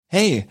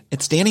Hey,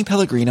 it's Danny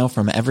Pellegrino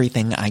from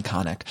Everything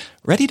Iconic.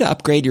 Ready to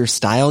upgrade your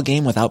style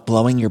game without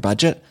blowing your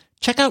budget?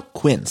 Check out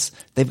Quince.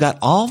 They've got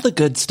all the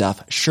good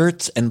stuff,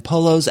 shirts and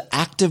polos,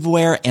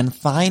 activewear, and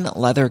fine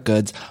leather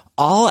goods,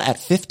 all at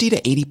 50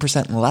 to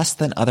 80% less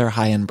than other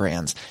high-end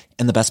brands.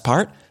 And the best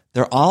part?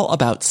 They're all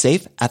about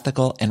safe,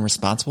 ethical, and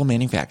responsible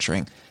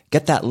manufacturing.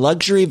 Get that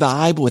luxury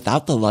vibe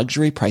without the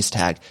luxury price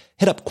tag.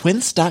 Hit up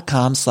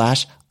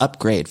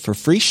quince.com/upgrade for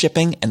free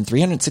shipping and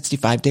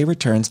 365-day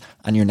returns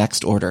on your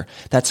next order.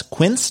 That's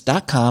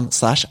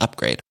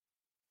quince.com/upgrade.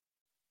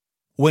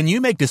 When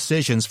you make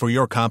decisions for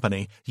your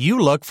company, you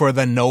look for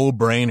the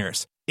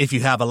no-brainers. If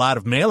you have a lot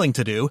of mailing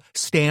to do,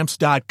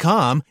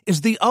 Stamps.com is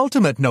the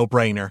ultimate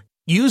no-brainer.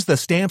 Use the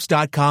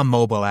Stamps.com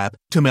mobile app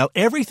to mail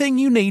everything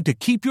you need to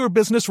keep your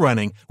business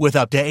running with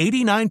up to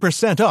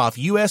 89% off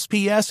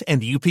USPS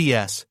and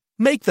UPS.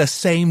 Make the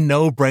same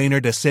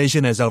no-brainer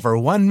decision as over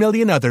 1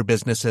 million other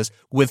businesses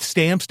with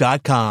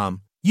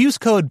Stamps.com. Use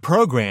code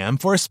PROGRAM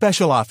for a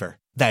special offer.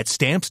 That's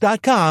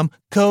Stamps.com,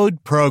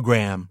 code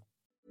PROGRAM.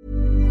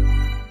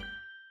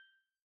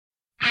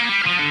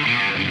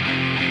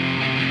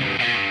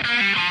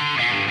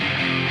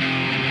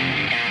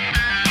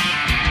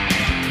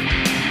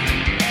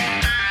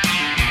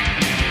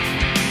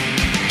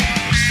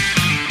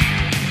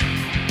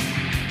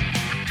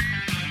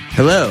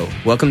 Hello,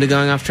 welcome to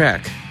Going Off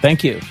Track.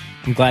 Thank you.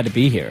 I'm glad to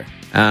be here.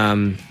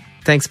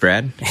 Thanks,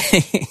 Brad.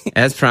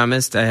 As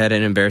promised, I had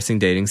an embarrassing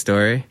dating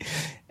story.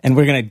 And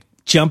we're going to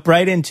jump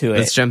right into it.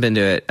 Let's jump into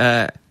it.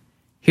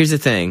 Here's the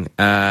thing.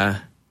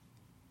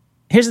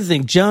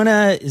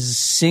 Jonah is a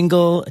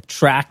single,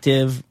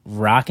 attractive,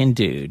 rockin'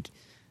 dude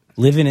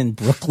living in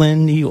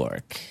Brooklyn, New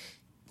York.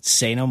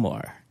 Say no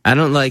more. I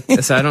don't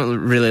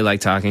really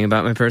like talking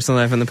about my personal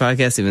life on the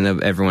podcast, even though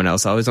everyone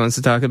else always wants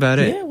to talk about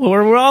it. Yeah, well,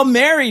 we're all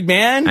married,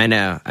 man. I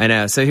know.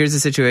 So here's the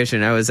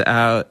situation. I was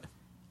out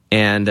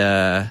and,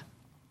 man,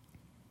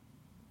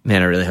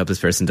 I really hope this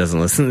person doesn't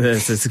listen to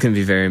this. This is going to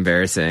be very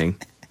embarrassing.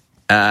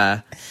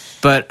 But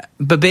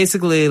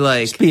basically,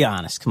 like, just be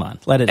honest. Come on,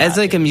 let it out. As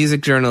like a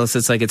music journalist,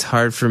 it's like, it's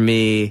hard for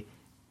me.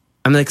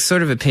 I'm like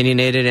sort of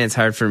opinionated, and it's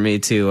hard for me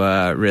to,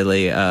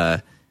 really,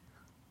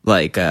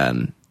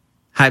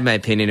 hide my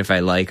opinion if I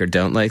like or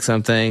don't like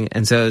something.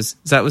 And so I was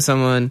out with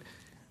someone,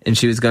 and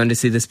she was going to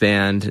see this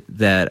band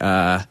that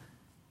I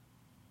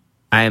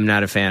am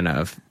not a fan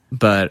of,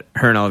 but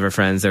her and all of her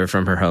friends, they were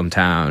from her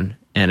hometown,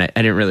 and I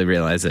didn't really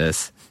realize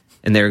this.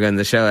 And they were going to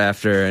the show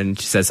after, and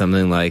she said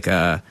something like,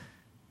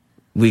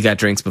 we got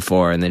drinks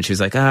before, and then she was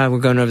like, we're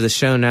going over the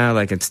show now,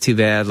 like, it's too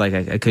bad, like,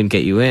 I couldn't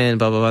get you in,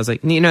 blah, blah, blah. I was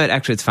like, you know what,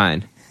 actually, it's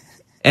fine.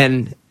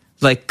 And,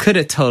 like, could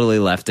have totally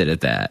left it at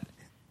that.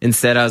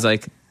 Instead, I was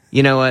like,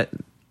 you know what,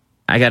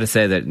 I got to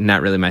say that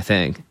not really my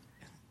thing.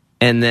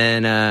 And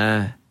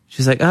then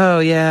she's like, oh,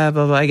 yeah,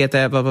 blah, blah, I get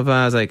that, blah, blah,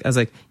 blah. I was like,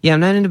 yeah, I'm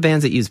not into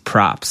bands that use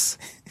props.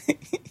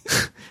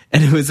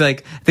 And it was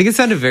like, I think it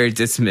sounded very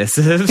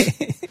dismissive.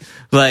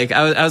 Like,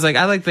 I was like,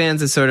 I like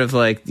bands that sort of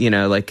like, you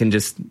know, like can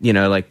just, you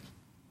know, like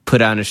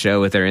put on a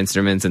show with their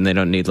instruments, and they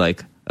don't need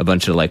like a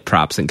bunch of like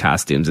props and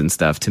costumes and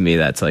stuff. To me,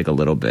 that's like a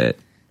little bit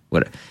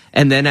what.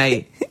 And then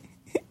I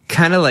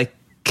kind of like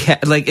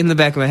in the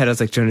back of my head, I was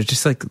like, Jonah,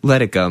 just like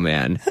let it go,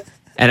 man.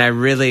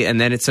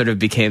 And then it sort of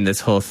became this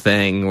whole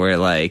thing where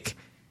like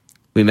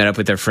we met up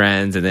with their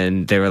friends, and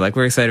then they were like,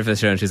 we're excited for the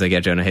show. And she's like, yeah,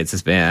 Jonah hates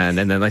this band.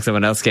 And then like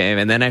someone else came,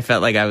 and then I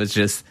felt like I was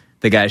just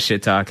the guy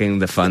shit talking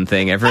the fun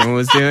thing everyone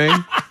was doing.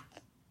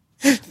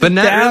 But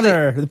not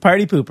Downer, really. The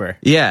party pooper.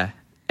 Yeah.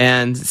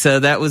 And so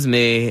that was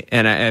me,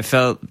 and I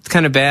felt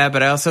kind of bad,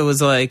 but I also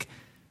was like,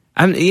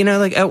 I'm, you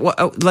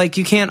know, like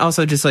you can't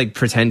also just like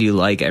pretend you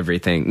like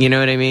everything. You know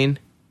what I mean?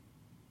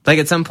 Like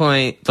at some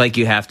point, like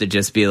you have to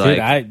just be like,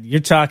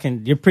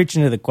 dude, you're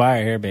preaching to the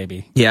choir here,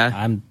 baby.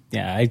 Yeah.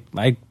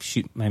 I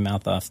shoot my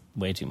mouth off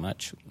way too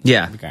much.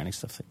 Yeah. Regarding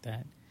stuff like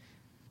that.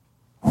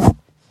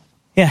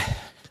 Yeah.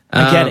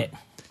 I get it.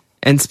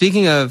 And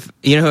speaking of,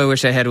 you know who I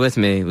wish I had with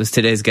me was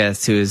today's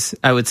guest, who is,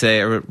 I would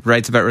say,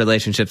 writes about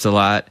relationships a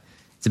lot.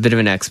 He's a bit of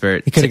an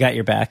expert. He could have got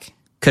your back.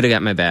 Could have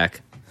got my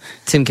back.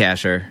 Tim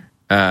Kasher.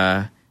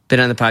 Been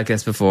on the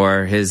podcast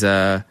before. His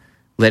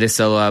latest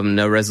solo album,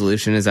 No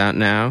Resolution, is out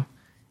now.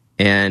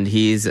 And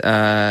he's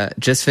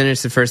just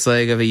finished the first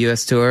leg of a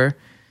U.S. tour.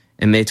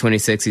 And May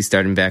 26th, he's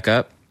starting back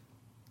up.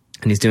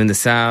 And he's doing the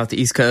South,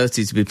 the East Coast.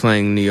 He's to be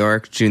playing New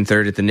York, June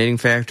 3rd at the Knitting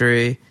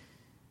Factory.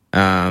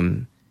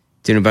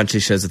 Doing a bunch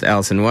of shows with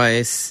Alison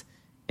Weiss.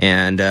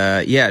 And,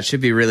 yeah, it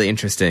should be really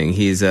interesting.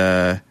 He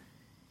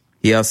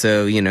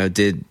also, you know,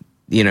 did,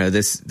 you know,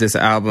 this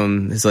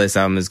album, his latest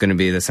album is going to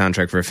be the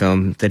soundtrack for a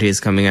film that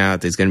he's coming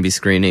out. There's going to be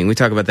screening. We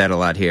talk about that a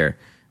lot here.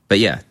 But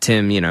yeah,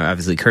 Tim, you know,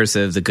 obviously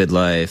Cursive, The Good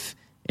Life.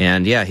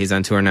 And yeah, he's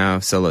on tour now,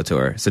 solo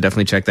tour. So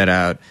definitely check that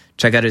out.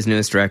 Check out his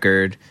newest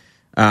record.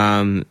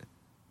 On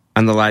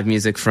the live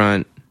music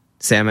front,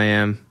 Sam I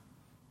Am,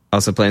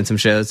 also playing some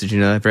shows. Did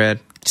you know that, Brad?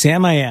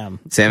 Sam I Am.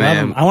 Sam I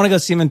Am. I want to go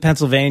see him in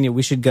Pennsylvania.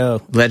 We should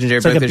go. Legendary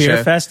it's like Breakfast a beer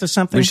show. Fest or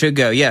something? We should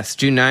go. Yes,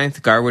 June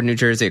 9th, Garwood, New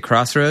Jersey at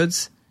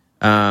Crossroads.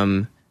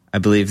 I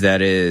believe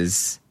that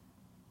is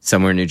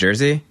somewhere in New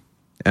Jersey.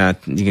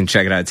 You can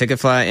check it out at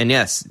Ticketfly. And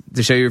yes,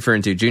 the show you're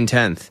referring to, June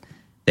 10th,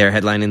 they're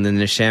headlining the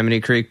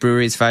Neshaminy Creek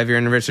Brewery's 5-year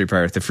anniversary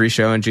party with a free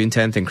show on June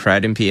 10th in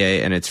Croydon, PA,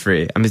 and it's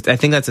free. I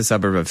think that's a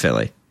suburb of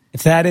Philly.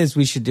 If that is,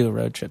 we should do a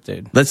road trip,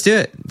 dude. Let's do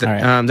it. All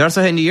right. They're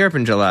also heading to Europe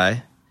in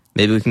July.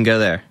 Maybe we can go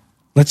there.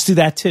 Let's do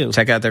that too.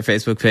 Check out their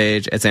Facebook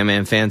page at Sam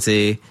Am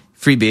Fancy.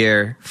 Free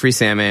beer, free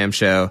Sam Am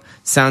show.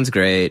 Sounds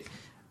great.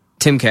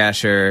 Tim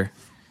Kasher,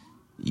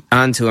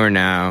 on tour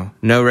now.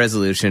 No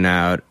resolution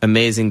out.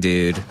 Amazing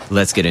dude.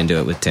 Let's get into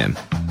it with Tim.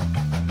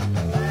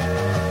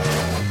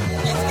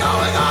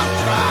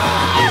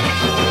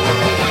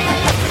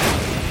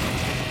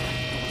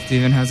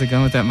 Steven, how's it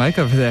going with that mic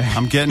over there?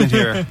 I'm getting it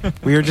here.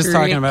 We were just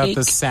talking about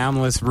the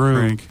soundless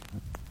room,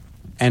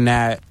 and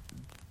that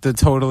the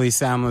totally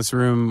soundless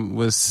room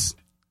was,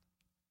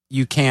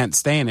 you can't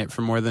stay in it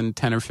for more than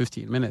 10 or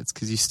 15 minutes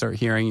because you start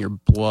hearing your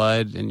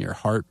blood and your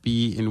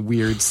heartbeat and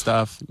weird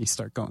stuff, and you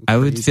start going crazy. I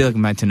would feel like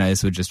my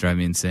tinnitus would just drive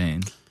me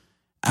insane.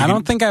 I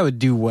don't think I would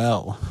do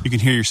well. You can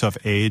hear yourself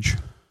age.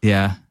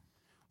 Yeah.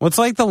 What's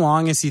like the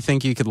longest you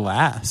think you could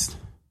last?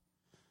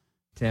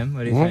 Tim,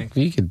 what do you think?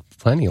 You could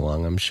plenty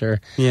long, I'm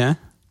sure. Yeah?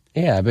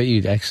 Yeah, I bet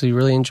you'd actually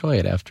really enjoy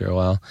it after a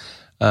while.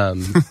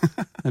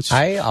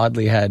 I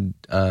oddly had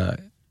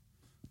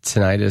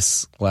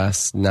tinnitus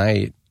last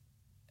night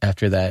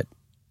after that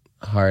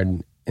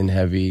hard and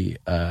heavy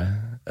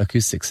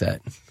acoustic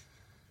set.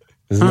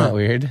 Isn't that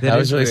weird? That I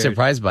was is really weird.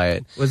 surprised by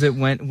it. Was it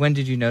when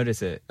did you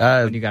notice it?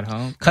 When you got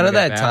home? Kind of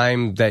When you that got back?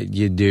 time that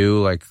you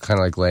do, like kind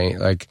of like laying,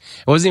 like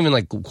it wasn't even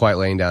like quite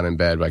laying down in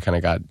bed, but I kind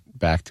of got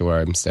back to where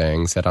I'm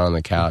staying, sat on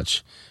the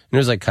couch, and it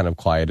was like kind of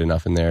quiet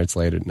enough in there. It's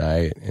late at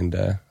night, and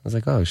I was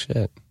like, oh shit.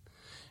 It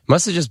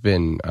must have just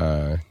been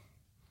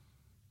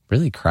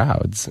really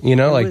crowds, you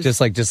know, like just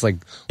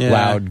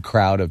loud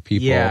crowd of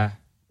people. Yeah.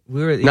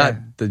 We were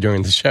Not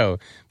during the show,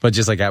 but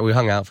just like we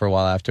hung out for a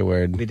while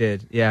afterward. We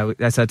did. Yeah,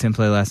 I saw Tim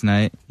play last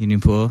night. Union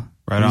Pool.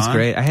 Right It was on.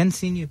 great. I hadn't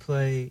seen you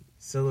play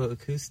solo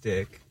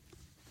acoustic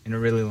in a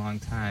really long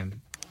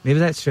time. Maybe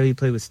that show you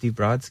played with Steve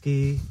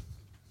Brodsky.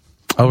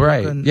 Oh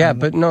right, on- yeah, on-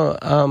 but no.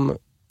 I'm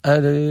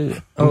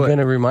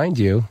gonna remind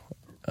you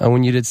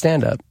when you did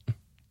stand up.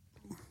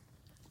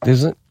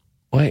 Isn't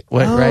what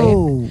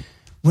right?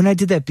 When I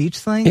did that beach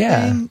slang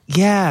thing?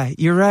 Yeah,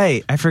 you're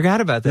right. I forgot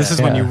about that. This is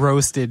when you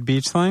roasted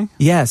beach slang?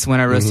 Yes, when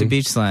I roasted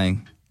beach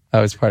slang. I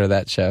was part of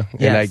that show,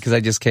 Yes. because I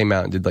just came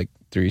out and did like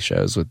 3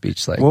 shows with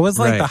Beach Slang. What was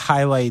like Right. the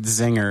highlight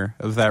zinger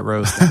of that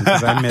roasting?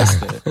 Because I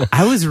missed it.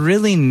 I was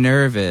really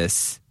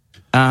nervous.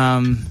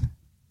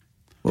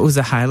 What was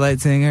the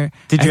highlight singer?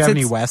 Did you I have said-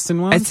 any Weston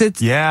I ones?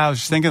 said, Yeah, I was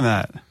just thinking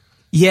that.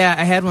 yeah,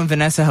 I had one.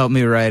 Vanessa helped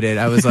me write it.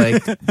 I was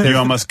like, You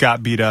almost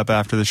got beat up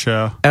after the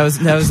show. I was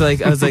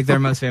like, their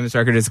most famous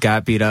record is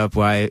 "Got Beat Up."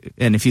 Why?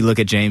 And if you look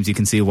at James, you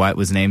can see why it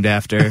was named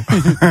after.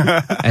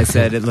 I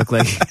said it looked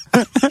like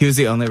he was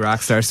the only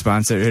rock star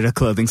sponsored a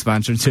clothing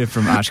sponsorship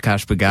from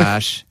Oshkosh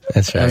B'gosh.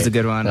 That's right. That was a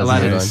good one. That A was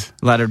lot a good of one.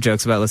 a lot of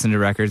jokes about listening to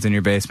records in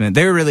your basement.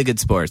 They were really good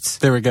sports.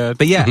 They were good.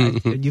 But yeah,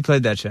 you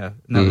played that show,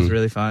 and that was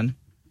really fun.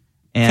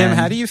 And Tim,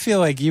 how do you feel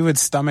like you would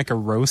stomach a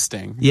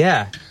roasting?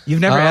 Yeah, you've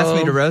never asked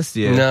me to roast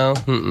you. No.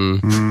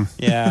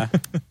 Yeah.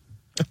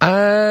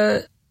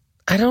 I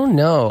don't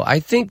know.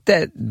 I think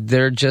that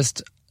they're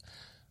just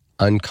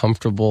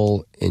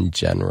uncomfortable in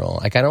general.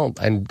 Like I'm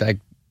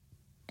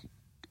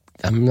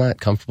not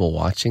comfortable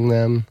watching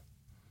them.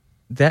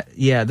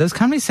 Those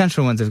Comedy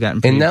Central ones have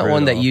gotten pretty And that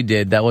one that brutal. you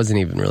did, that wasn't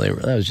even really.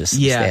 That was just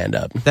stand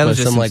up. That was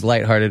just some some- like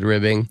lighthearted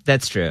ribbing.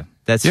 That's true.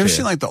 That's You true. ever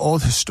seen like the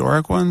old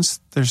historic ones?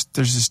 There's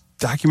this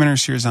documentary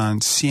series on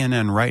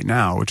CNN right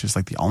now, which is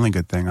like the only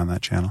good thing on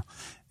that channel,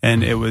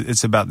 and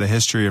it's about the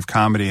history of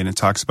comedy, and it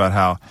talks about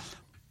how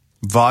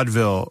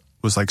vaudeville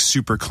was like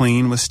super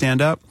clean with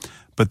stand up,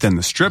 but then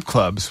the strip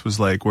clubs was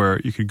like where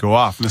you could go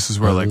off, and this is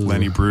where like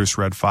Lenny Bruce,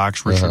 Red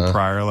Fox, Richard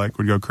Pryor like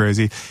would go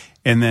crazy,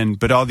 and then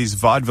but all these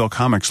vaudeville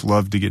comics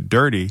loved to get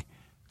dirty,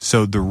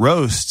 so the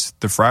roast,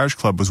 the Friars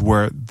Club was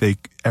where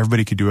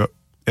everybody could do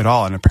it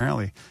all, and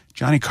apparently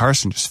Johnny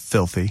Carson just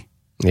filthy.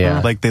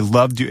 Yeah. Like they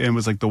loved you. And it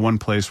was like the one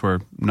place where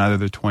neither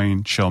the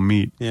twain shall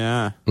meet.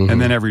 Yeah. And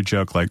then every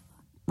joke like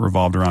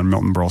revolved around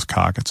Milton Berle's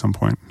cock at some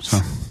point. So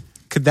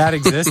Could that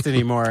exist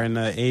anymore in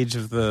the age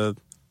of the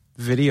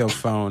video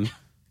phone?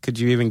 Could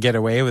you even get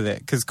away with it?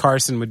 Because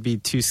Carson would be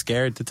too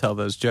scared to tell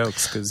those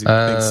jokes because he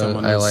would think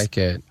someone I was, like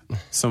it.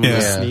 someone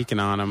was Yeah. sneaking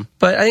on him.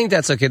 But I think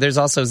that's okay. There's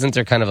also, isn't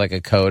there kind of like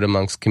a code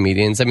amongst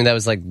comedians? I mean, that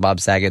was like Bob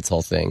Saget's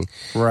whole thing.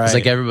 Right. It's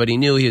like everybody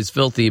knew he was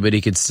filthy, but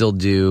he could still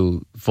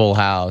do Full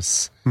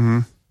House.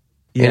 And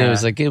it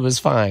was like, it was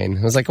fine.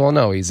 I was like, well,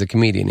 no, he's a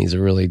comedian. He's a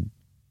really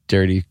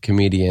dirty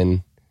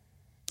comedian.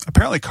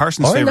 apparently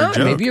Carson's Or favorite not.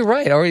 joke. Maybe you're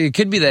right. Or it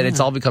could be that it's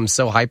all become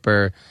so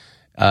hyper,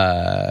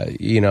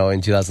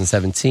 in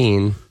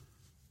 2017.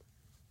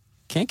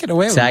 Can't get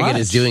away with Saget much.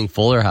 is doing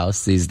Fuller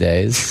House these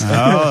days.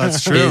 Oh,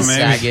 that's true. Is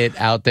Maybe.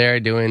 Saget out there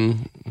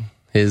doing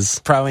his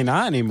Probably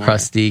not anymore.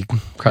 crusty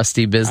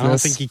business? I don't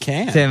think he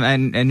can. Tim, I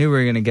knew we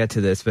were going to get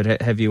to this,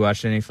 but have you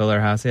watched any Fuller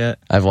House yet?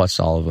 I've watched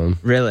all of them.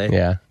 Really?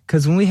 Yeah.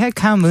 Because when we had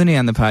Kyle Mooney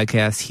on the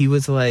podcast, he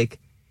was like,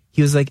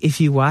 he was like,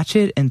 if you watch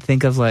it and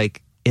think of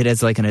like it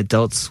as like an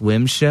Adult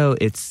Swim show,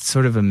 it's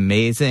sort of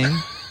amazing.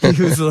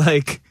 He was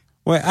like,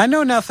 wait, I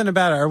know nothing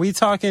about it. Are we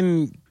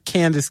talking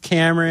Candace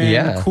Cameron?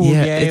 Yeah. Cool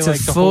yeah, Gay, it's like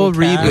a the full whole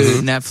cast?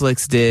 reboot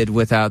Netflix did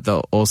without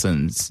the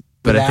Olsens.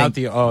 But I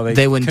think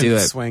they wouldn't do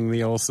couldn't it. swing the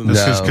Olsens. That's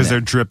No. just because they're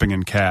dripping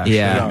in cash.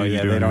 Yeah. They don't Oh, need to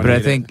yeah, do they don't anything. But I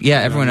need think, it. yeah,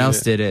 They everyone don't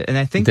else need did it. And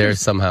I think They're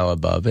somehow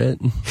above it.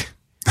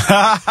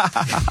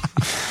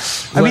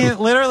 I mean,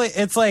 literally,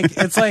 it's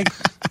like,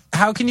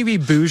 how can you be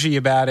bougie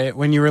about it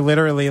when you were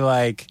literally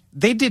like,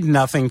 they did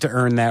nothing to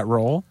earn that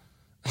role?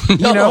 You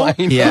know? I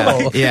know.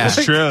 Yeah, yeah.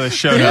 It's true. They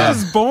showed He up.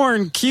 was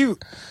born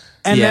cute,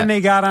 and Yeah. then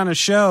they got on a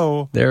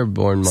show. They're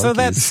born monkeys. So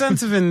that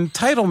sense of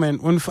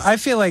entitlement, when I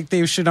feel like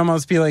they should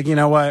almost be like, you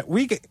know what,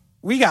 we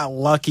got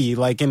lucky,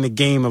 like in the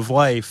game of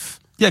life.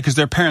 Yeah, because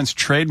their parents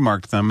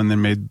trademarked them and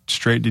then made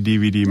straight to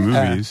DVD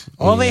movies.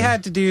 All they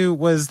had to do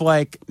was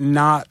like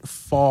not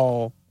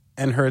fall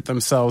and hurt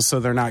themselves,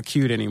 so they're not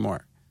cute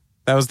anymore.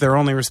 That was their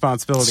only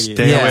responsibility.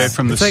 Stay away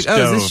from the It's like,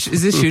 stove.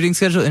 is this shooting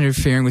schedule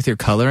interfering with your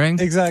coloring?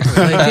 Exactly.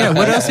 Like, yeah,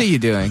 what else are you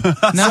doing?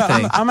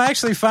 Nothing. I'm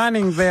actually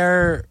finding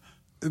their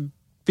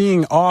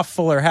being off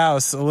Fuller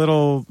House a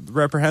little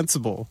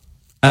reprehensible.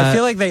 I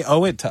feel like they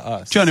owe it to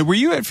us. Johnny, were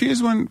you at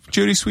Fuse when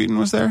Jodie Sweetin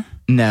was there?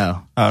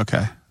 No. Oh,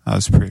 okay. I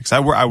was pretty because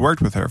I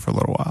worked with her for a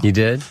little while. You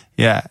did?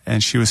 Yeah,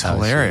 and she was Oh,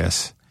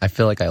 hilarious. I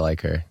feel like I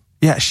like her.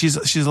 Yeah, she's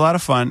a lot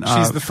of fun.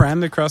 She's the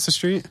friend across the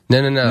street.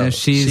 No. No,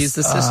 she's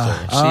the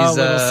sister. She's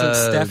Little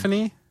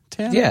Stephanie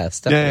Tanner? Yeah,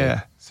 Stephanie.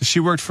 yeah. So she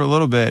worked for a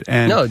little bit,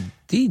 and No,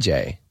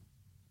 DJ.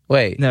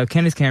 Wait. No,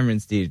 Candace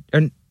Cameron's DJ.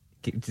 Or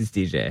it's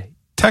DJ.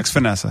 text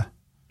Vanessa.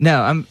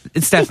 No,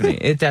 it's Stephanie.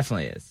 It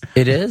definitely is.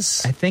 It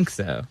is? I think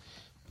so.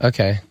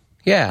 Okay.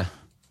 Yeah.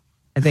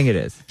 I think it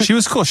is. She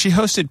was cool. She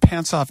hosted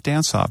Pants Off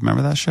Dance Off.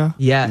 Remember that show?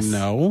 Yes.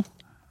 No.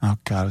 Oh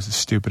God, it was the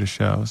stupidest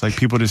show. It was like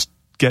people just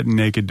getting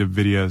naked to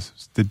videos.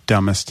 It's the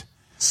dumbest.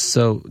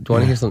 So, do you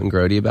want to hear something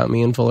grody about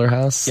me in Fuller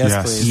House? Yes,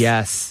 Yes. please.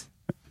 Yes.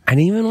 I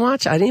didn't even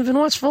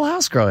watch Full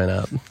House growing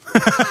up.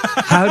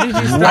 How did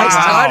you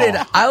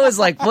start? I was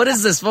like, what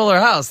is this Fuller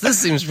House? This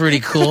seems pretty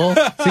cool.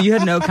 So you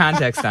had no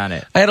context on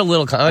it. I had a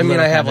little, I mean,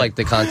 I have context. like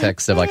the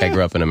context of like I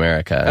grew up in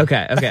America.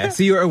 Okay.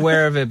 So you were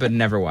aware of it, but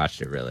never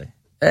watched it really.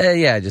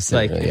 Yeah, just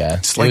Like- like, yeah.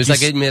 It's It like was you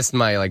like it missed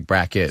my like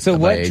bracket. So my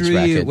what age drew you?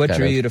 bracket, What kind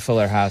drew of. you to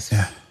Fuller House?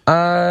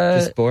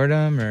 Just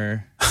boredom,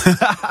 or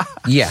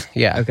Yeah.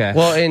 Okay.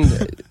 Well, and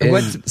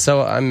What's-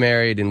 so I'm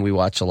married, and we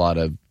watch a lot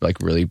of like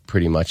really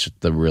pretty much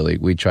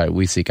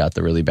we seek out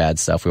the really bad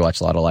stuff. We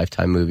watch a lot of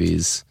Lifetime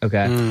movies,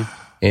 okay?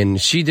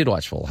 and she did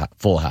watch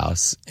Full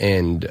House,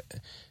 and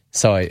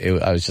so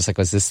I was just like,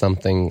 was this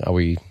something? Are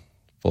we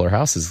Fuller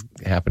House is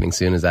happening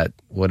soon?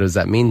 What does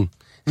that mean?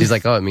 She's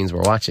like, oh, it means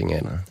we're watching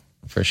it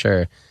for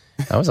sure.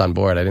 I was on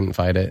board. I didn't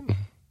fight it.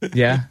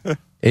 Yeah.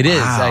 It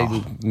is.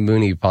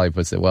 Mooney probably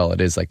puts it well.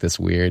 It is like this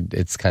weird.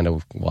 It's kind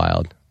of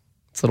wild.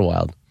 It's a little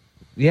wild.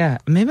 Yeah.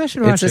 Maybe I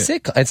should watch It's a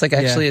it. sitcom. It's like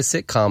actually a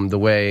sitcom. The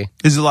way.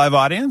 Is it a live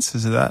audience?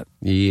 Is it that?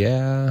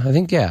 Yeah, I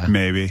think yeah.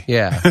 Maybe.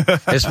 Yeah.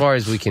 As far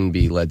as we can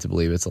be led to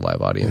believe, it's a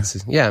live audience.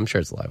 Yeah, I'm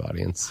sure it's a live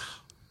audience.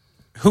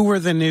 Who were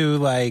the new,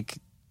 like,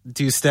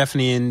 do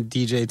Stephanie and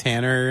DJ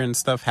Tanner and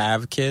stuff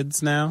have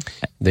kids now?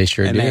 They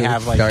sure And do. they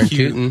have, like, darn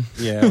cute- cootin'.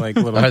 Yeah, like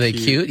little Are they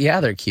cute? Yeah,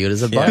 they're cute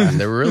as a button. Yeah.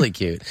 They're really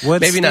cute.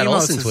 What's Maybe not Stamos'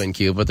 Olsen twin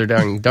cute, but they're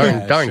darn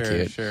Yeah,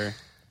 cute. Sure.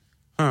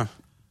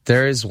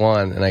 There is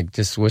one, and I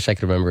just wish I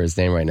could remember his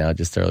name right now,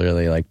 just to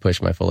really like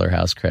push my Fuller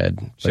House cred.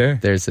 But Sure.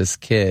 There's this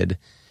kid,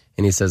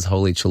 and he says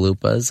 "Holy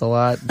chalupas" a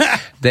lot.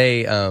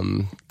 They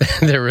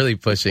they're really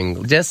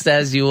pushing, just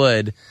as you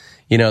would,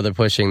 they're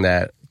pushing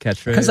that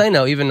Catchphrase. because I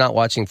know even not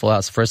watching Full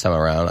House the first time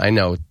around, I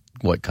know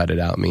what "cut it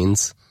out"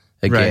 means.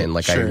 Again,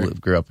 Right, I sure.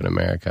 grew up in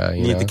America.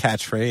 You Need know? the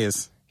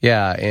catchphrase.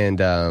 Yeah, and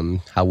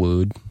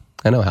Howwood.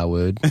 I know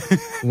Howwood.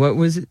 What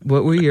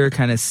were your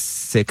kind of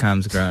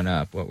sitcoms growing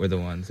up? What were the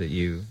ones that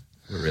you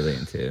were really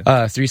into?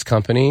 Three's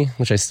Company,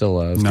 which I still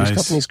love. Nice. Three's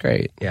Company's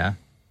great. Yeah.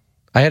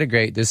 I had a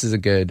great. This is a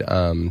good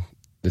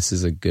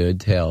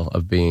tale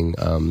of being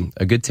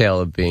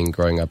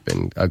growing up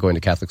and going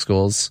to Catholic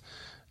schools.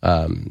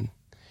 There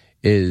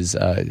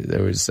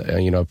was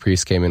a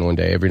priest came in one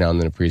day. Every now and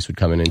then a priest would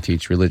come in and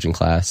teach religion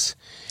class,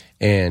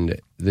 and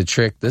the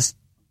trick this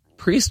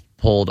priest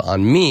pulled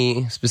on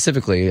me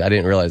specifically, I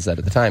didn't realize that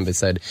at the time, but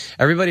said,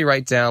 everybody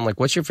write down like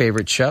what's your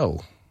favorite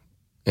show.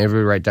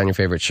 Everybody write down your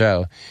favorite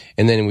show,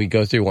 and then we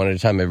go through one at a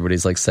time.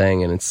 Everybody's like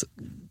saying, and it's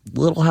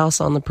Little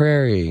House on the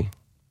Prairie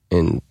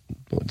and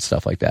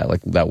stuff like that.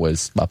 Like that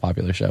was a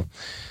popular show.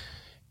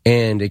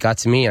 And it got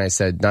to me, and I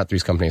said, not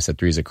Three's Company, I said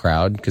Three's a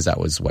Crowd, because that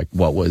was like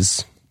what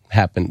was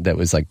happened. That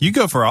was like, You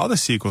go for all the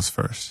sequels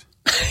first.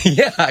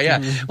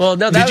 yeah. Well,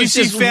 no, that Did you was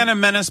see just, Phantom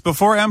Menace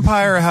before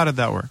Empire, or how did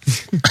that work?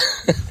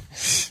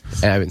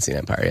 I haven't seen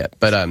Empire yet,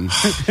 but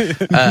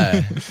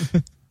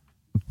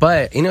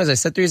but as I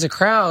said, Three's a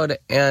Crowd,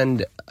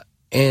 and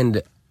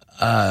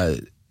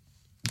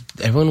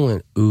everyone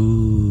went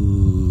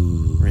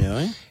ooh.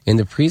 Really? And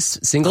the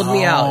priest singled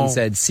me out and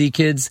said, "See,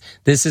 kids,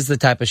 this is the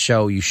type of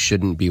show you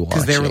shouldn't be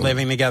watching." Because they were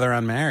living together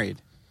unmarried.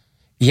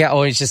 Yeah,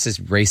 it's just as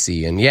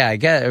racy, and I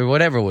get or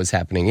whatever was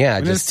happening. Yeah,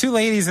 and there's two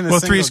ladies in a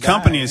single Three's guy,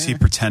 Company is he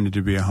pretended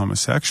to be a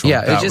homosexual.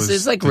 Yeah,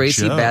 it's like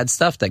racy, bad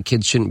stuff that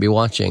kids shouldn't be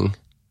watching.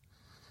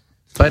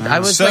 But I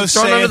was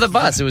thrown under the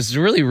bus. It was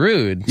really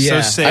rude.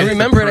 Yeah, I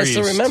remember it. I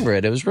still remember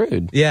it. It was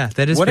rude. Yeah,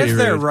 that is. What pretty if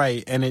they're rude.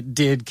 right and it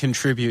did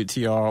contribute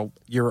to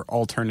your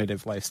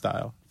alternative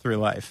lifestyle through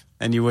life,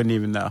 and you wouldn't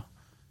even know?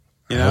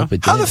 You know,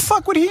 how the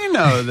fuck would he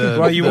know?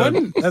 Well, you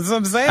wouldn't. That's what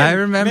I'm saying. I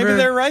remember. Maybe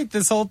they're right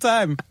this whole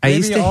time.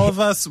 Maybe all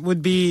of us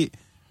would be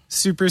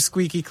super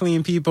squeaky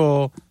clean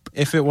people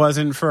if it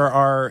wasn't for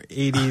our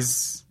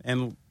 80s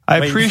and I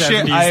late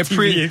appreciate 70s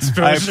TV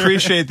exposure. I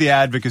appreciate the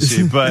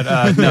advocacy,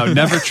 but no,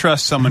 never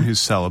trust someone who's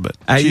celibate.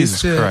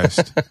 Jesus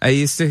Christ. I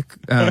used to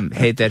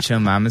hate that show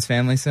Mama's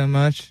Family so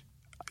much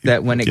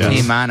that when it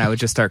came on, I would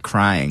just start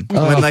crying.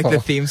 When like the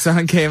theme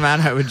song came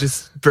on, I would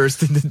just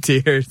burst into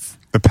tears.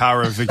 The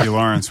power of Vicki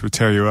Lawrence would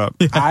tear you up.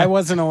 I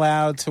wasn't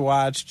allowed to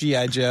watch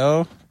G.I.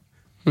 Joe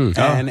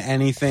and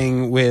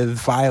anything with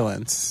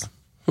violence.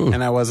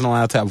 And I wasn't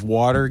allowed to have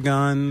water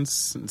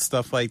guns and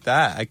stuff like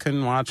that. I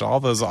couldn't watch all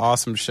those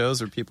awesome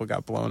shows where people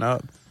got blown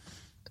up.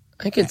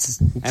 I think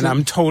and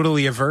I'm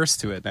totally averse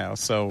to it now.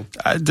 So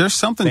there's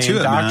something they to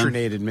it, man.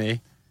 indoctrinated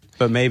me,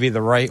 but maybe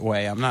the right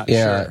way. I'm not sure.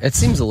 Yeah, it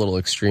seems a little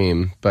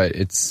extreme, but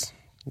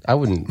I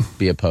wouldn't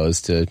be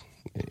opposed to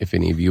if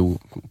any of you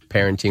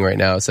parenting right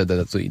now said that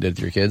that's what you did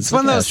to your kids. It's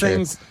one of those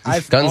things.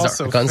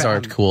 Guns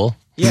aren't cool.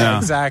 Yeah,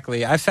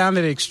 exactly. I found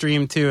it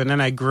extreme too, and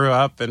then I grew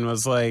up and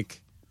was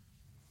like,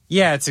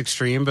 yeah, it's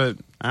extreme, but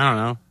I don't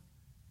know.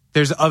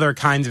 There's other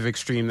kinds of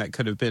extreme that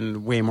could have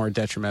been way more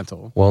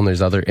detrimental. Well,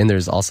 and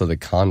there's also the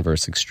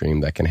converse extreme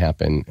that can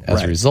happen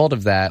as a result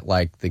of that,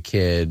 like the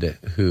kid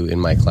who in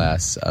my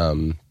class,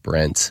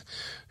 Brent,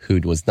 who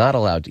was not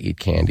allowed to eat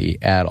candy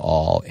at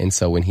all. And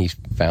so when he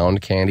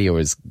found candy or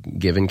was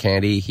given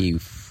candy, he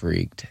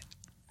freaked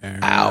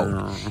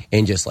out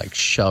and just like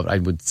shoved. I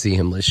would see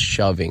him just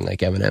shoving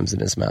like M&Ms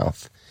in his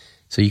mouth.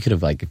 So you could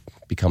have like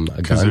become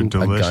a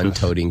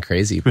gun-toting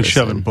crazy person. Just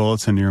shoving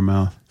bullets into your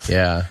mouth.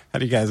 Yeah. How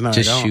do you guys know?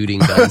 Just shooting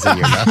guns in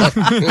your mouth.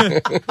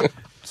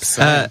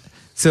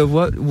 So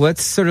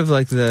what's sort of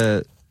like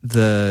the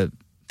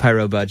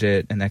pyro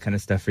budget and that kind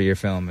of stuff for your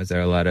film? Is there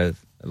a lot of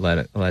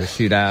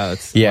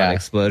shootouts, a lot of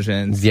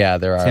explosions? Yeah,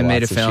 there are. Tim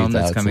made a lots of film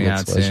that's shootouts coming and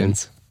out soon.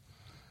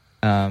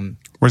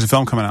 Where's the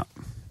film coming out?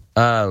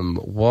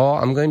 Well,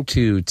 I'm going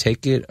to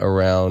take it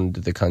around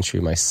the country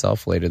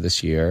myself later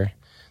this year.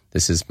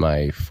 This is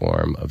my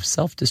form of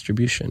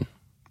self-distribution.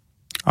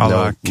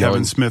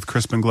 Kevin Smith,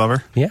 Crispin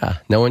Glover? Yeah,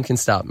 no one can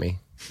stop me.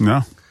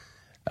 No.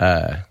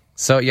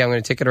 So yeah, I'm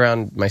going to take it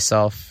around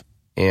myself,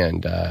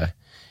 and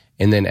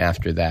then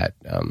after that,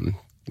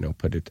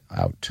 put it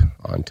out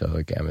onto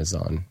like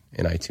Amazon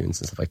and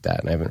iTunes and stuff like that.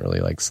 And I haven't really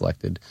like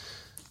selected.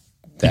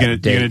 You're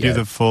gonna do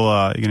the full.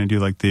 You're gonna do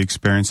like the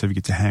experience of you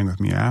get to hang with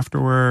me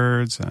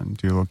afterwards and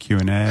do a little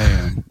Q&A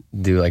and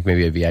do like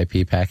maybe a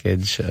VIP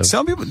package.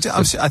 Some people.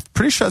 I'm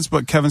pretty sure that's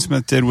what Kevin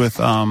Smith did with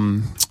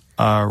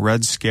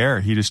Red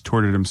Scare. He just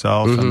toured it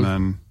himself and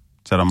then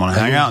said, "I'm gonna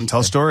hang out and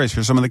tell stories.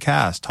 Here's some of the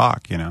cast.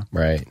 Talk."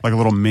 Right, like a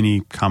little mini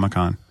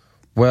Comic-Con.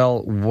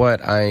 Well,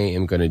 what I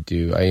am going to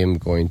do, I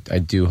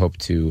do hope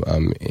to.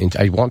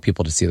 I want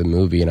people to see the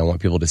movie, and I want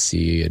people to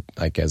see it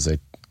like as a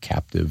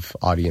captive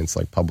audience,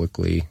 like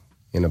publicly.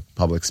 In a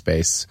public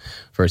space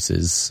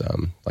versus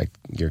like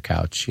your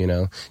couch,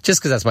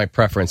 just because that's my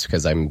preference.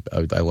 Because I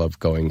love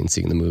going and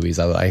seeing the movies.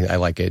 I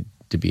like it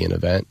to be an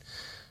event.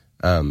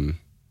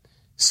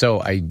 So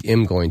I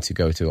am going to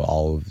go to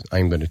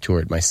I'm going to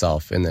tour it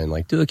myself and then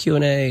like do a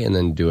Q&A and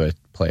then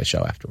play a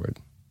show afterward.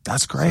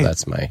 That's great. So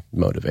that's my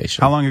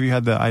motivation. How long have you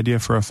had the idea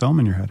for a film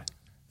in your head?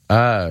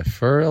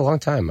 For a long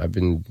time. I've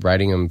been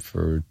writing them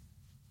for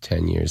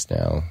 10 years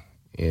now,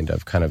 and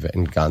I've kind of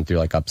gone through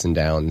like ups and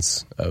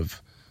downs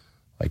of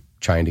like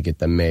trying to get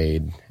them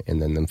made and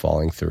then them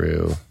falling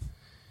through.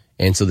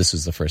 And so this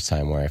was the first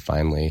time where I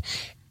finally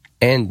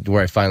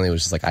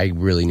was just like, I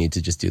really need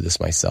to just do this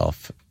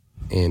myself.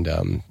 And,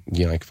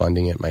 like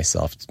funding it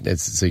myself.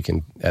 As you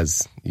can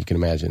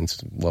imagine,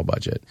 it's low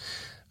budget.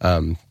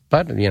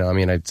 But,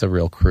 it's a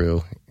real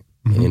crew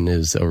and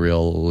is a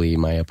really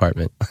my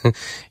apartment,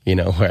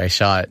 where I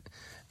shot.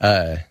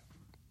 But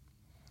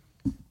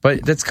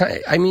that's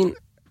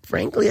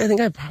frankly, I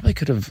think I probably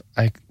could have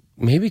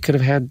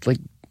had like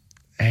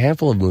a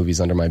handful of movies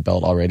under my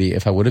belt already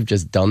if I would have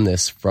just done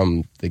this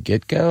from the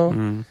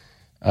get-go.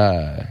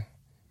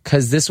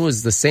 Because this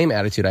was the same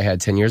attitude I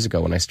had 10 years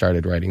ago when I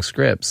started writing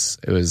scripts.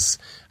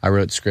 I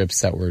wrote scripts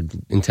that were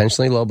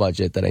intentionally low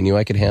budget that I knew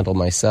I could handle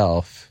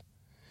myself.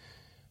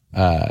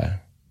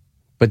 But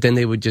then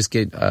they would just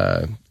get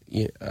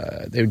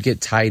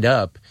tied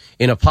up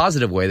in a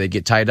positive way. They'd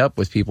get tied up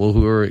with people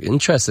who were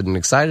interested and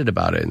excited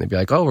about it, and they'd be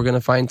like, "Oh, we're going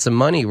to find some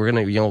money. We're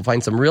going to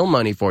find some real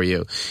money for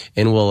you,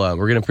 and we're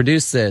going to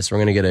produce this. We're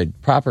going to get a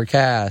proper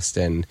cast."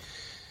 And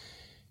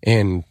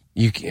you,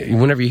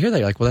 whenever you hear that,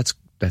 you're like, "Well,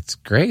 that's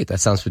great. That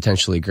sounds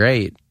potentially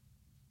great."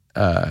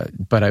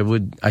 But I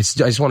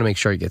just want to make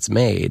sure it gets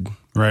made,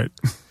 right?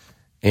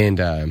 And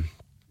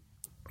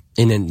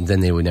And then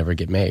they would never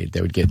get made.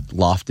 They would get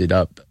lofted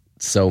up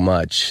so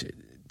much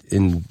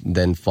and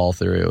then fall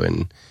through,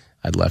 and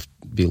I'd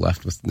be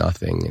left with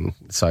nothing. And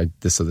so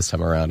this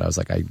time around, I was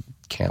like, I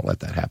can't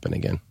let that happen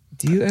again.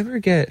 Do you ever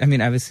get, I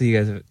mean, obviously you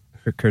guys have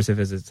heard Cursive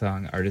as a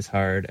song, Art is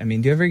Hard. I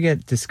mean, do you ever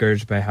get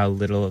discouraged by how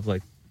little of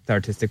like the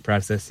artistic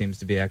process seems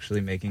to be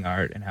actually making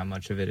art, and how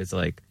much of it is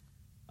like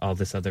all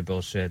this other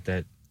bullshit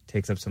that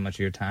takes up so much of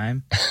your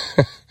time?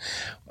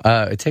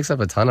 It takes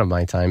up a ton of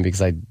my time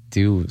because I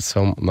do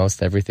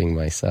most everything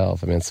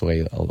myself. I mean, it's the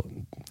way a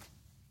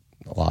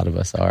lot of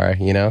us are,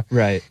 you know?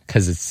 Right.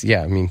 Because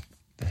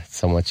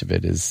so much of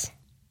it it's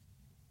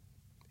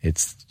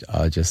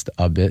just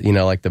a bit, you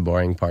know, like the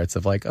boring parts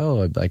of like,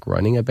 oh, like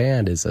running a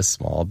band is a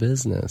small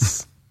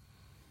business.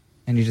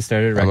 And you just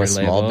started a record label.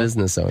 I'm a small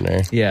business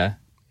owner. Yeah.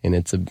 And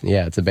it's a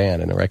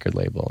band and a record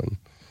label. And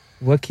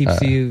what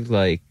keeps you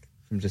like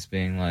from just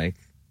being like,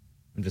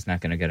 I'm just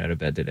not going to get out of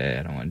bed today.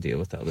 I don't want to deal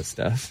with all this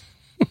stuff.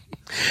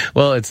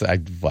 Well,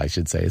 I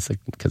should say it's like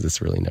because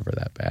it's really never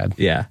that bad.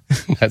 Yeah.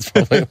 That's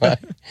probably why.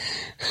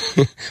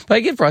 But I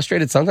get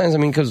frustrated sometimes. I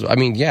mean,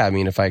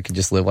 if I could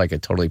just live like a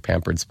totally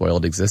pampered,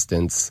 spoiled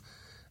existence,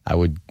 I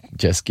would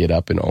just get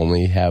up and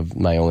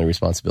my only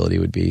responsibility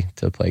would be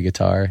to play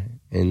guitar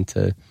and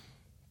to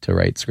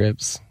write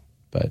scripts.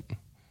 But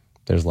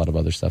there's a lot of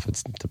other stuff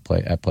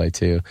at play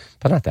too,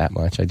 but not that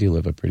much. I do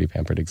live a pretty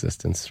pampered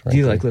existence. Do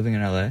you like living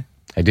in LA?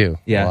 I do.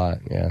 Yeah. A lot.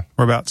 Yeah.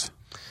 Whereabouts?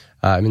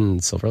 I'm in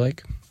Silver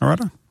Lake. All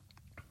right.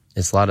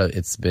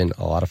 It's been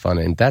a lot of fun,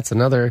 and that's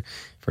another.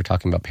 If we're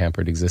talking about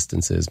pampered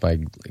existences, my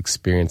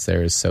experience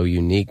there is so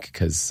unique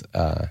because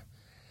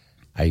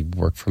I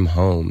work from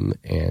home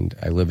and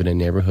I live in a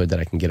neighborhood that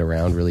I can get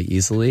around really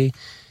easily.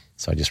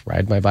 So I just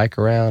ride my bike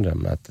around.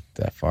 I'm not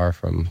that far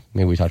from.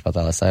 Maybe we talked about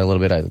that last night a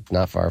little bit. I'm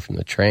not far from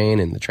the train,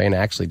 and the train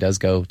actually does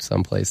go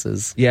some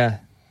places. Yeah.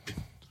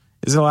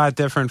 Is it a lot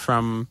different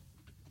from?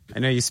 I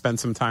know you spent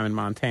some time in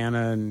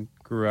Montana and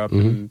grew up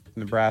in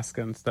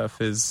Nebraska and stuff.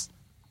 Is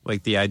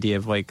like the idea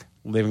of like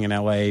living in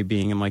LA,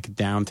 being in like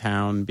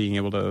downtown, being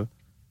able to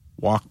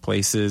walk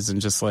places, and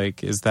just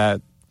like, is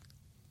that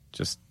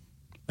just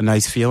a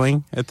nice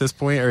feeling at this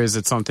point, or is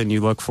it something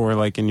you look for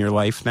like in your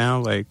life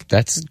now? Like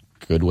that's a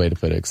good way to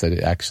put it, because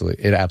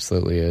it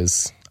absolutely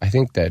is. I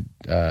think that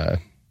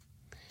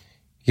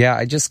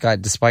I just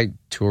got, despite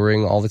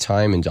touring all the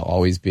time and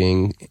always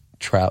being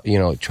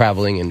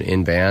traveling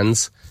in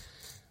vans,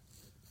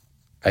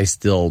 I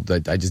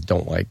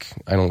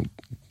don't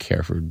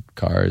care for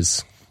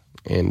cars,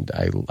 and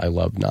I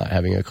love not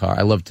having a car.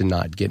 I love to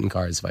not get in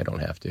cars if I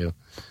don't have to.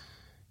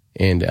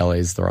 And LA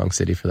is the wrong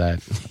city for that,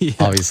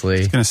 obviously. I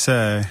was gonna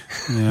say,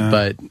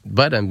 yeah.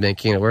 but I'm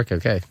making it work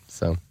okay.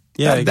 So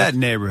yeah, that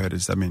neighborhood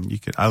is. I mean,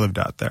 I lived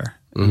out there,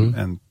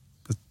 and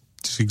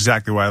that's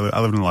exactly why I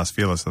lived in Los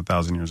Feliz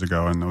 1,000 years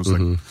ago, and it was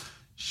like,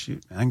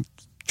 shoot,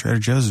 Trader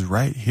Joe's is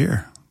right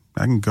here.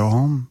 I can go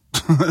home.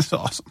 That's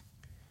awesome.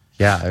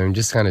 Yeah, I'm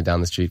just kind of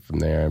down the street from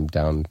there. I'm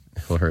down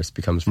Hillhurst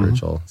becomes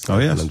Virgil. So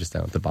and I'm just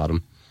down at the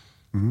bottom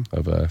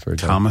of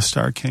Virgil. Thomas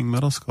Starr King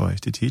Middle School. I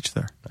used to teach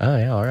there. Oh,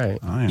 yeah, all right.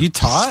 Oh, yeah. You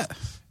taught?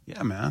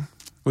 Yeah, man.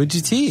 What'd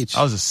you teach?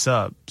 I was a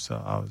sub, so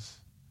I was.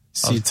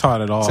 So you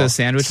taught it all. So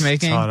sandwich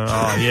making? Taught it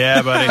all.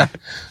 Yeah, buddy.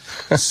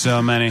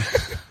 So many.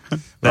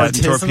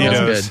 Torpedoes.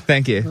 Good.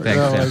 Thank you.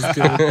 Thanks.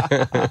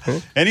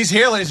 Good. And he's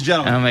here, ladies and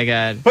gentlemen. Oh my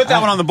God. Put that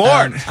one on the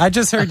board. I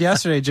just heard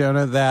yesterday,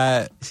 Jonah,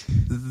 that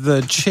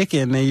the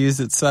chicken they use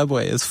at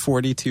Subway is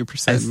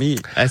 42%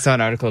 meat. I saw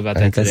an article about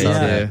that today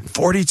too.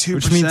 42%?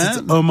 Which means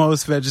it's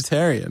almost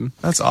vegetarian.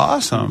 That's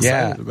awesome.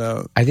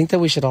 Yeah. I think that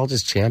we should all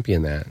just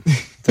champion that.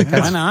 It's like,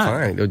 that's why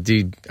not?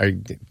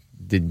 Fine.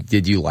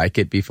 Did you like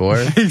it before?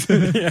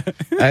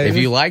 If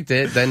you liked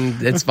it, then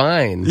it's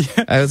fine.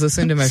 Yeah. I was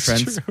listening to my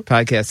friend's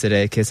podcast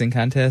today, Kissing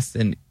Contest,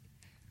 and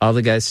all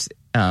the guys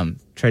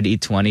tried to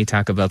eat 20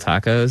 Taco Bell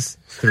tacos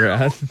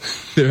throughout.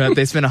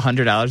 They spent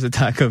 $100 at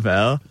Taco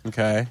Bell.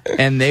 Okay.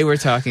 And they were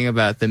talking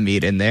about the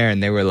meat in there,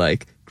 and they were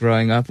like,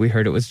 growing up, we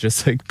heard it was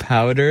just like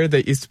powder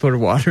that you used to put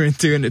water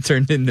into, and it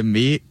turned into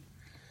meat.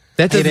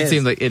 That doesn't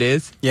seem like it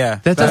is. Yeah.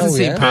 That doesn't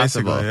seem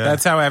possible. Yeah.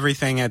 That's how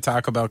everything at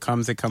Taco Bell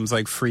comes. It comes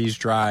like freeze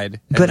dried.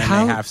 But then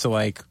how? They have to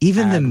like.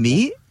 Even the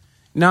meat?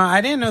 No,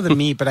 I didn't know the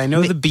meat, but I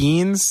know the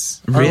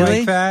beans are Really?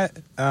 like that.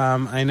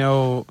 I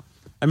know.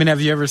 I mean,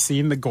 have you ever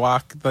seen the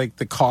guac, like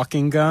the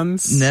caulking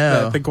guns?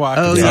 No. The guac.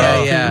 Oh,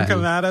 yeah.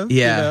 Come out of.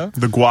 Yeah. You know?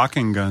 The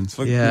guacking guns.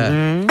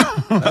 Yeah.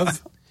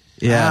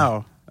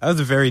 Wow. That was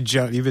a very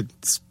You've been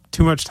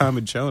too much time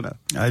with Jonah.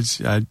 I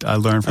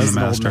learned from the master.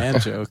 That's an old man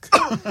joke.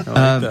 I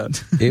like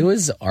that. It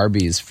was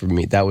Arby's for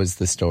me. That was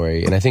the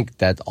story. And I think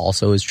that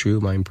also is true.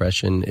 My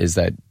impression is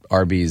that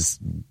Arby's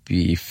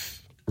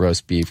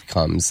roast beef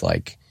comes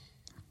like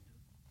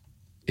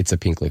it's a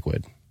pink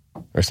liquid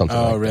or something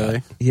like that. Oh,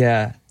 really?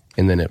 Yeah.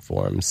 And then it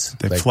forms.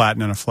 They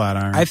flatten in a flat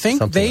iron. I think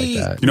Something they.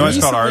 like that. You know why it's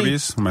called recently-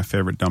 Arby's? One of my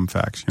favorite dumb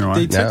facts. You know why?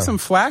 They took some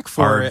flack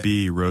for it.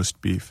 RB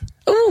roast beef.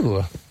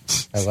 Ooh.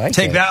 I like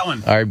Take it. that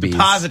one. Arby's.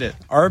 Deposit it.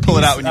 Arby's, Pull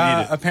it out when you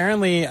need it.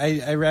 Apparently,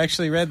 I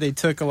actually read they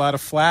took a lot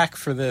of flack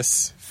for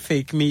this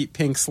fake meat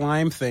pink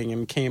slime thing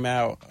and came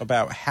out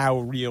about how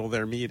real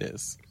their meat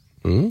is.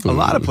 A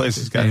lot of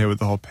places got hit with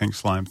the whole pink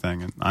slime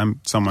thing, and I'm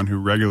someone who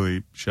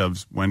regularly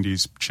shoves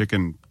Wendy's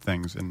chicken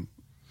things in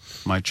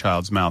my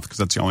child's mouth because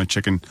that's the only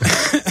chicken,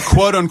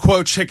 quote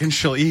unquote, chicken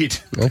she'll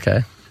eat.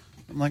 Okay.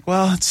 I'm like,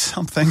 well, it's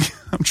something.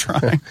 I'm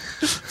trying.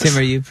 Tim,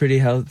 are you pretty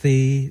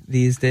healthy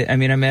these days? I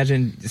mean, I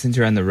imagine since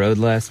you're on the road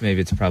less, maybe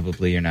it's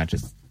probably you're not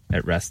just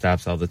at rest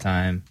stops all the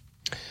time.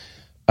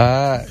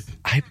 I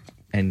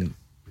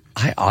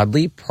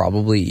oddly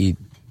probably eat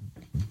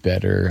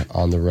better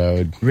on the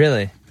road.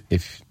 Really?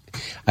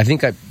 I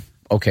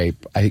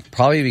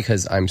probably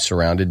because I'm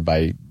surrounded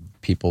by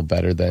people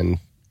better than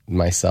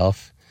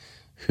myself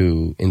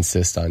who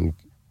insist on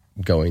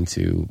going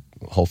to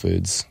Whole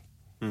Foods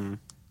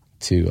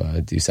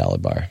to do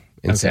salad bar.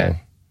 And Okay.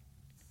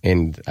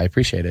 and I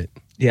appreciate it.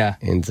 Yeah.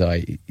 And so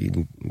I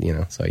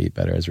eat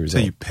better as a So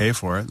result. you pay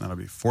for it, and that'll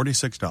be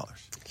 $46.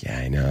 Yeah,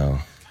 I know.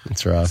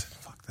 It's rough.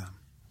 Fuck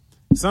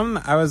them.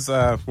 I was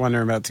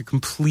wondering about to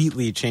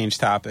completely change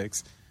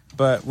topics,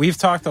 but we've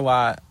talked a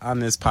lot on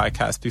this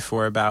podcast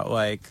before about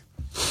like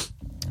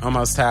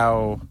almost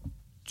how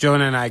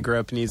Jonah and I grew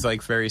up in these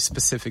like very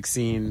specific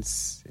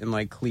scenes in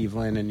like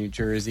Cleveland and New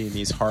Jersey, and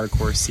these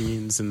hardcore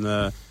scenes, and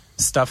the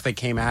stuff that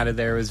came out of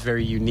there was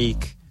very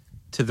unique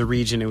to the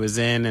region it was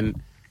in.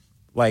 And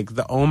like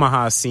the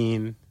Omaha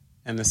scene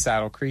and the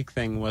Saddle Creek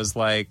thing was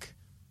like,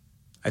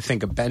 I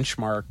think, a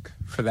benchmark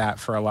for that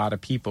for a lot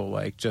of people.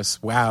 Like,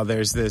 just, wow,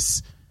 there's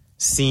this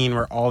scene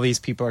where all these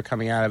people are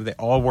coming out of, they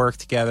all work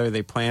together,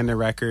 they plan their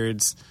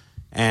records.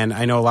 And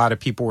I know a lot of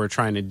people were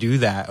trying to do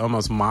that,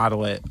 almost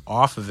model it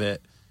off of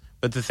it.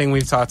 But the thing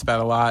we've talked about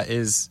a lot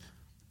is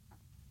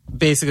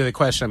basically the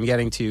question I'm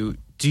getting to: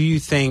 do you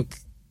think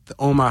the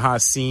Omaha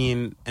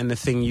scene and the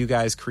thing you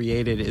guys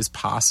created is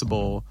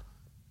possible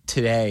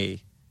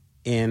today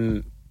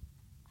in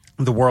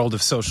the world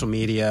of social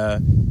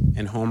media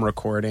and home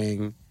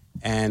recording,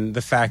 and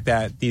the fact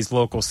that these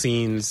local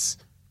scenes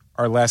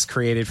are less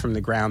created from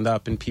the ground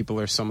up and people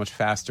are so much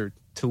faster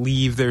to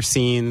leave their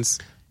scenes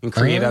and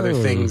create other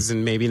things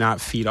and maybe not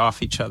feed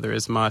off each other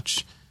as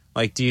much?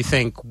 Like, do you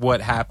think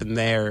what happened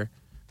there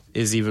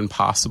is even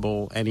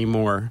possible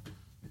anymore?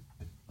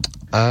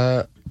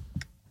 I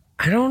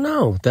don't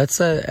know. That's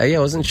I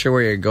wasn't sure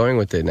where you're going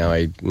with it. Now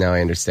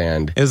I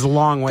understand. It was a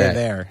long way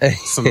That- there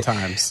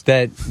sometimes.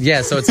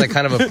 So it's like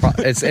kind of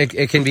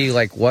it can be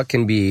like, what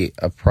can be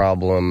a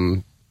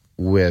problem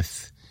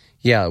with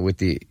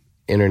the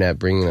internet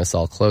bringing us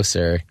all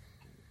closer,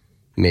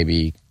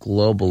 maybe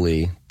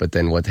globally, but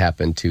then what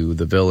happened to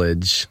the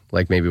village?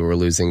 Like maybe we're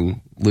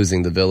losing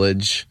the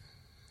village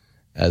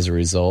as a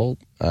result.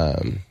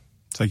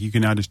 It's like you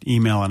can now just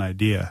email an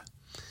idea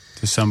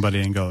to somebody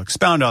and go,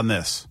 expound on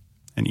this,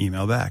 and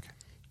email back.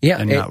 Yeah,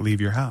 and not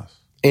leave your house.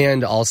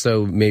 And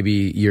also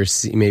maybe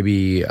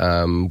we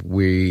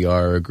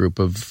are a group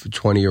of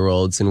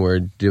 20-year-olds and we're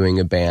doing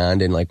a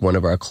band, and like one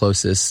of our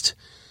closest,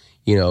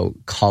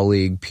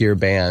 colleague peer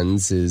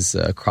bands is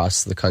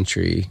across the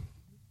country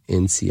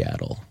in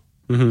Seattle.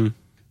 Mm-hmm.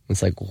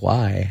 It's like,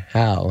 why?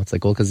 How? It's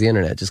like, well, because the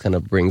internet just kind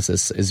of bringing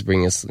us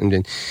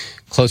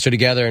closer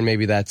together, and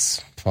maybe that's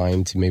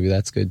fine too. Maybe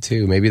that's good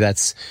too. Maybe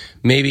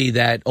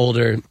that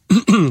older,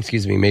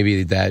 excuse me,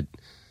 maybe that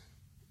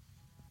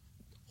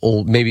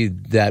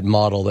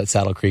model that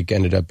Saddle Creek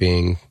ended up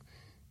being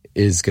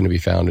is going to be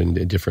found in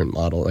a different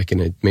model. Like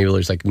maybe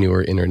there's like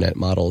newer internet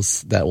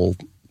models that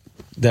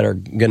are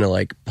going to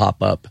like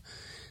pop up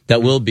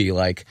that will be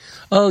like,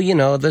 oh,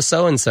 the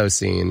so-and-so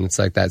scene. It's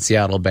like that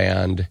Seattle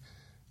band,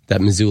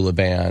 that Missoula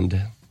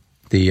band,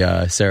 the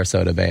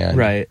Sarasota band.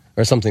 Right.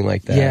 Or something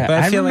like that. Yeah.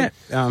 But I I feel remember-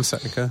 like... Oh, I'm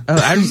sorry. Go.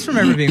 I just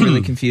remember being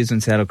really confused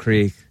when Saddle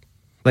Creek,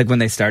 like when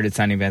they started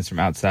signing bands from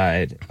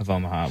outside of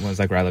Omaha, when it was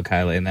like Rilo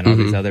Kiley and then all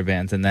these other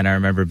bands. And then I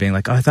remember being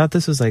like, oh, I thought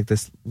this was like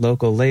this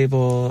local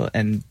label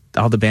and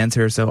all the bands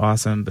here are so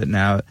awesome. But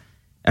now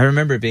I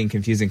remember it being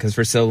confusing because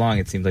for so long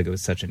it seemed like it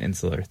was such an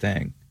insular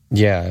thing.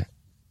 Yeah.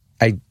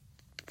 I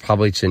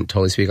probably shouldn't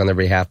totally speak on their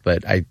behalf,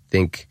 but I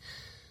think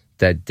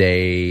that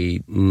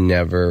they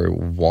never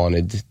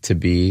wanted to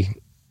be.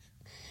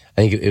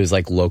 I think it was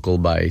like local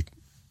by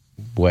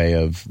way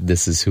of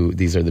these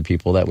are the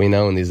people that we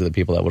know, and these are the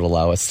people that would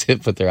allow us to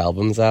put their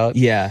albums out.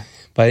 Yeah.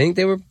 But I think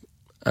they were,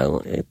 I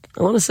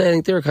want to say, I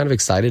think they were kind of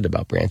excited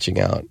about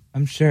branching out.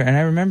 I'm sure. And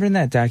I remember in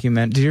that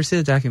document, did you ever see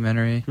the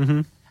documentary?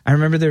 Mm-hmm. I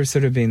remember there was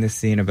sort of being this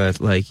scene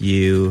about like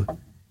you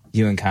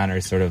and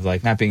Connor sort of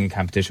like not being in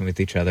competition with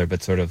each other,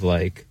 but sort of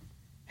like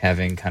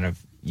having kind of,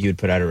 you'd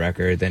put out a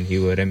record, then he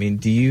would. I mean,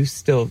 do you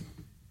still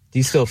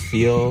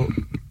feel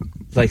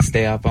like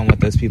stay up on what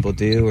those people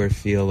do, or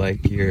feel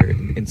like you're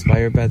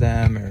inspired by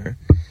them, or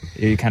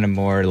are you kind of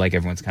more like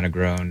everyone's kind of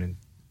grown? And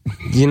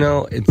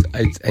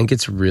I think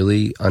it's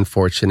really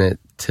unfortunate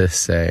to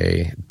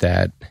say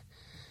that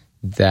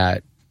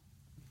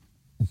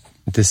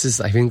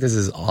I think this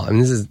is,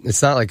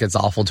 it's not like it's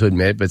awful to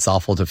admit, but it's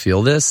awful to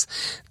feel this,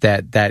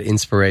 that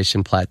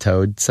inspiration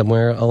plateaued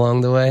somewhere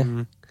along the way.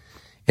 Mm-hmm.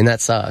 And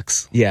that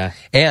sucks. Yeah.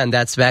 And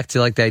that's back to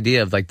like the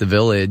idea of like the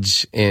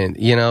village, and,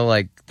 you know,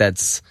 like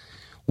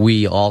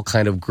we all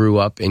kind of grew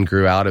up and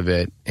grew out of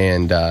it.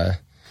 And,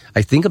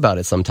 I think about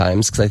it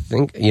sometimes because I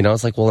think, you know,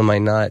 it's like, well, am I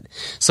not?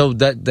 So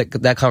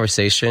that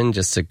conversation,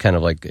 just to kind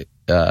of like,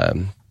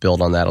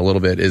 build on that a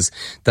little bit,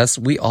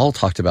 we all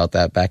talked about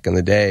that back in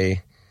the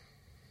day.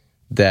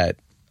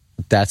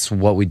 That's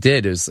what we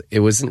did. It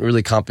wasn't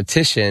really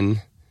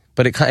competition,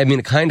 but it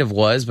kind of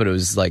was, but it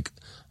was like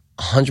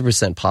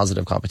 100%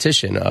 positive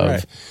competition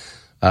of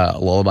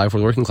Lullaby for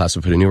the Working Class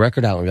would put a new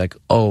record out and be like,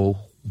 oh,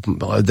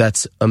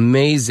 that's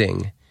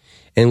amazing.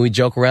 And we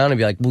joke around and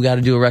be like, we got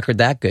to do a record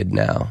that good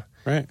now.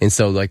 Right. And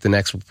so like the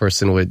next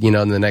person would, you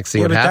know, and the next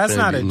thing would happen. That's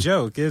not a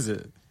joke, is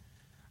it?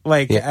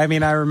 Like, yeah. I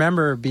mean, I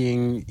remember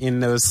being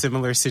in those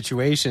similar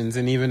situations,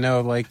 and even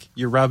though, like,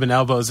 you're rubbing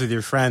elbows with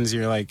your friends,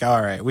 you're like,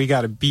 all right, we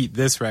got to beat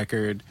this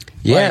record.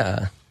 Yeah.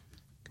 Like,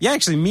 you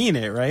actually mean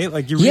it, right?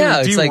 Like, you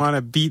really do want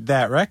to beat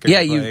that record. Yeah,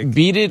 you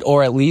beat it,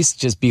 or at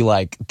least just be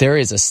like, there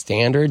is a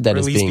standard that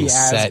is being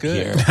set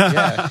here.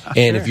 Yeah.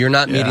 And if you're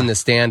not meeting the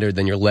standard,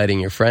 then you're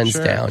letting your friends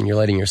down. You're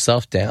letting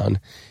yourself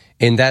down.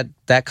 And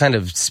that kind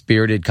of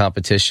spirited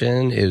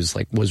competition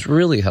was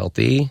really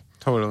healthy.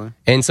 Totally.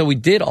 And so we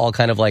did all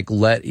kind of like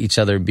let each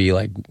other be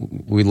like,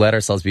 we let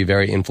ourselves be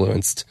very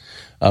influenced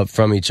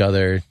from each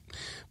other,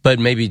 but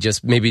maybe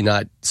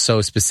not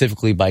so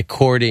specifically by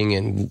chording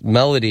and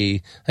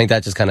melody. I think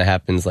that just kind of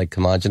happens like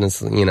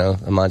homogeneously,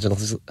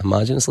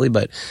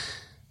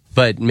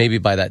 but maybe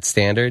by that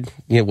standard,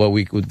 you know,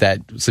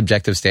 that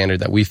subjective standard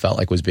that we felt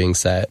like was being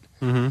set,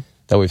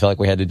 that we felt like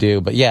we had to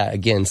do. But yeah,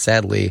 again,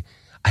 sadly,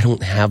 I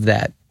don't have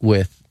that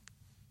with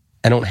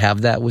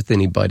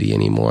anybody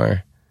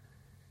anymore.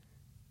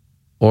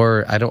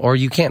 Or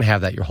you can't have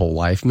that your whole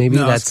life. Maybe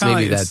no, that's I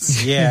think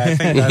that's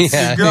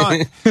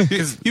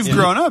you've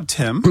grown up,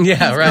 Tim.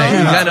 Yeah, right.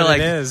 You kind of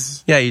like,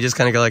 yeah, you just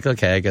kind of go like,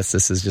 okay, I guess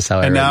this is just how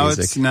I write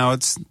music.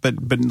 But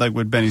like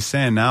what Benny's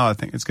saying now, I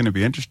think it's going to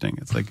be interesting.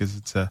 It's like,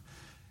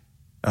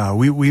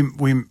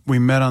 we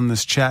met on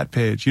this chat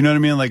page. You know what I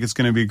mean? Like it's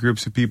going to be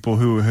groups of people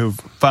who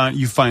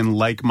find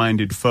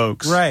like-minded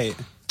folks, right,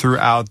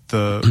 throughout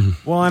the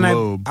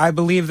globe. I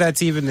believe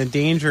that's even the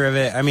danger of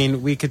it. I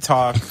mean, we could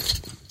talk.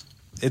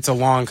 It's a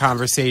long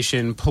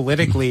conversation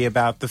politically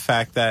about the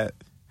fact that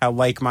how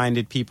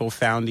like-minded people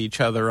found each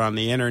other on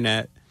the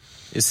internet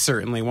is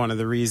certainly one of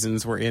the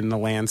reasons we're in the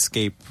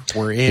landscape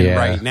we're in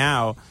right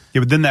now. Yeah,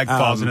 but then that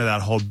falls into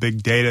that whole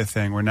big data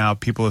thing where now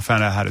people have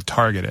found out how to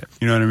target it.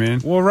 You know what I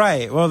mean? Well,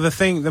 right. Well,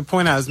 the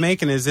point I was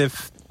making is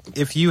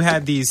if you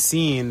had these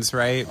scenes,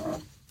 right,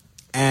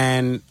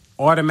 and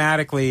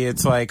automatically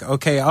it's like,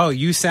 okay, oh,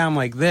 you sound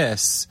like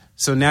this.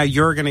 So now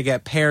you're going to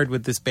get paired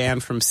with this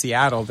band from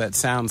Seattle that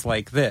sounds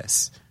like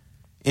this.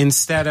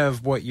 Instead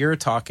of what you're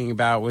talking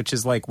about, which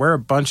is like, we're a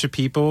bunch of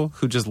people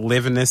who just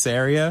live in this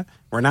area.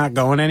 We're not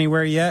going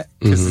anywhere yet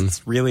because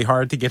it's really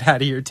hard to get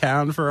out of your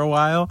town for a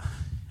while.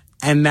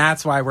 And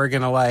that's why we're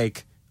going to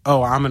like,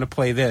 oh, I'm going to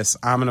play this.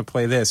 I'm going to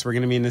play this. We're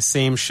going to be in the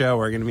same show.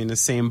 We're going to be in the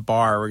same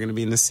bar. We're going to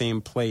be in the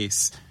same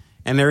place.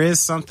 And there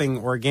is something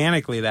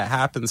organically that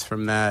happens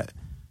from that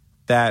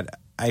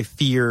I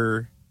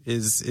fear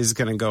is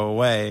going to go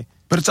away.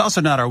 But it's also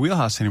not our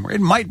wheelhouse anymore.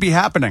 It might be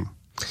happening.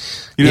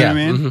 You know what I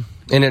mean?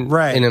 Mm-hmm.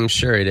 And I'm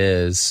sure it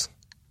is.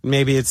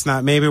 Maybe it's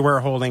not. Maybe we're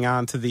holding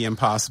on to the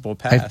impossible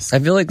past. I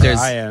feel like there's.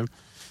 I am.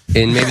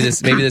 And maybe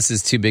this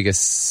is too big a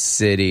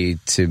city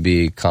to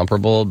be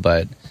comparable,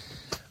 but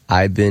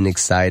I've been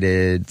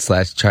excited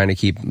 / trying to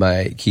keep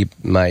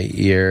my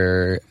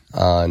ear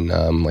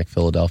on like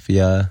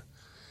Philadelphia,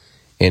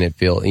 and it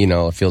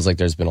feels like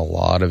there's been a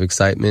lot of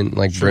excitement,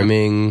 like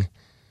brimming.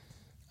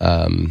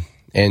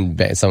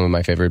 And some of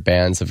my favorite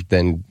bands have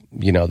then,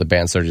 the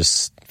bands are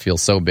just feel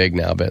so big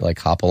now, but like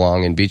Hop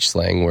Along and Beach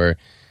Slang were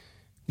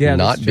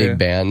not big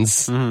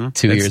bands 2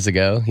 years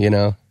ago,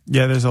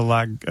 Yeah, there's a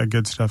lot of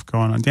good stuff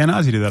going on. Dan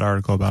Ozzie did that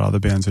article about all the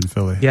bands in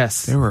Philly.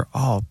 Yes. They were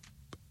all,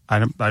 I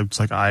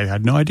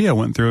had no idea,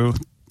 went through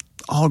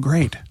all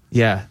great.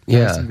 Yeah.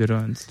 Some good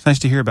ones. It's nice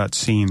to hear about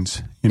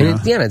scenes, And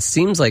it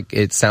sounds like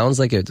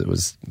it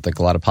was like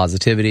a lot of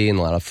positivity and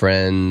a lot of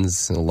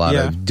friends and a lot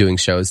of doing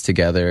shows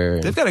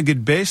together. They've got a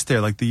good base there,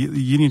 like the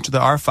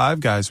R5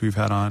 guys we've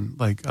had on,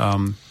 like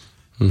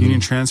Union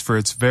Transfer.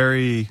 It's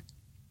very,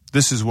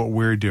 this is what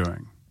we're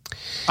doing.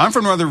 I'm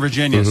from Northern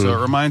Virginia, so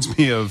it reminds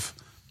me of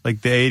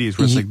like the 80s,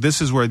 where it's like,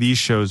 this is where these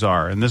shows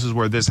are, and this is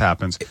where this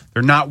happens.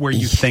 They're not where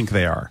you think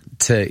they are.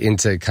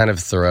 To kind of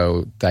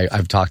throw,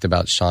 I've talked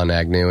about Sean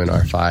Agnew and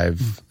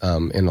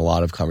R5 in a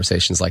lot of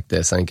conversations like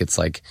this. I think it's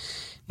like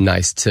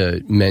nice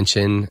to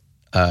mention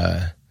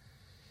how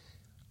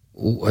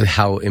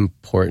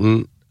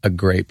important a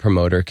great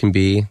promoter can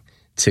be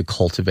to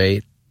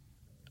cultivate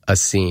a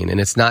scene. And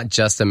it's not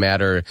just a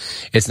matter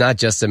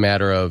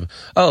of,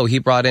 oh, he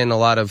brought in a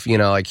lot of,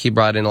 he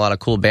brought in a lot of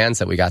cool bands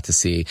that we got to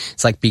see.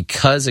 It's like,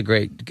 because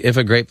if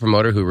a great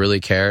promoter who really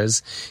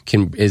cares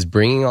is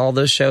bringing all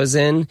those shows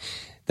in,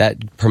 that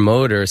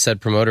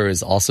said promoter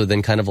is also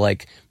then kind of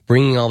like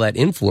bringing all that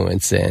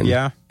influence in,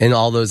 and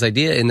all those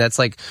ideas, and that's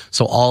like,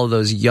 so all of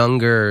those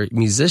younger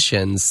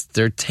musicians,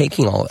 they're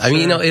taking all. I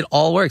mean, it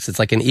all works. It's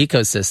like an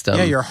ecosystem.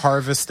 Yeah, you're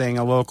harvesting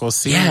a local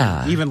scene.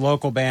 Yeah, even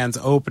local bands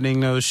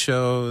opening those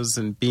shows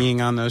and being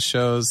on those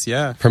shows.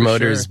 Yeah,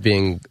 promoters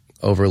being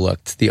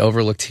overlooked, the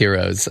overlooked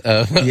heroes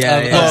of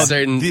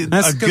certain.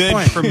 That's a good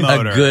point.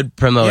 Promoter. A good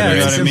promoter.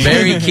 Yeah, it's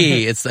very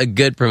key. It's a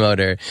good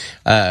promoter.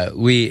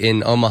 We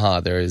in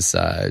Omaha, there's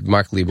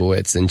Mark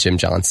Leibowitz and Jim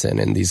Johnson,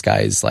 and these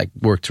guys like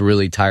worked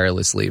really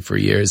tirelessly for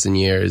years and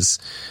years,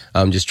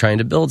 just trying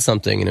to build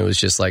something. And it was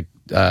just like,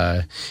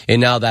 and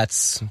now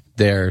that's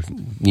their,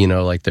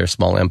 like their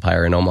small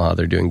empire in Omaha.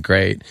 They're doing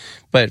great,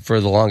 but for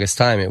the longest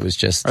time, it was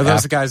just. Are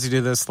those the guys who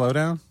do the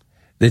Slowdown?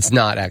 It's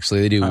not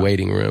actually. They do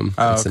waiting room.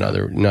 It's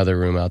another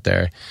room out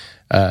there.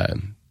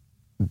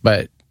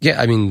 But yeah,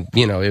 I mean,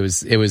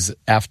 it was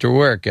after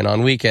work and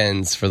on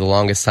weekends for the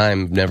longest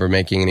time, never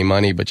making any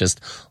money, but just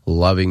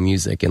loving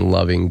music and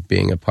loving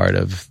being a part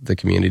of the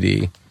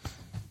community.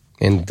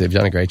 And they've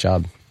done a great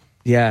job.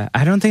 Yeah,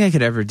 I don't think I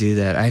could ever do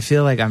that. I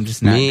feel like I'm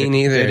just not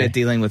good at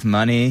dealing with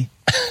money.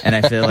 And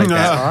I feel like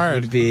that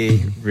would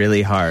be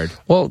really hard.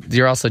 Well,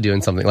 you're also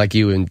doing something like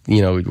you and,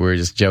 we're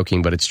just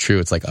joking, but it's true.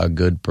 It's like a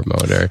good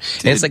promoter.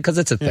 And it's like, because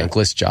it's a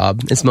thankless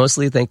job. It's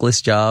mostly a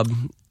thankless job.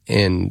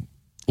 And,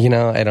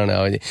 I don't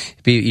know.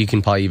 You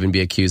can probably even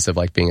be accused of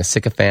like being a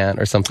sycophant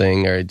or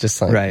something, or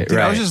just like. Right.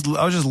 I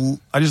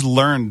just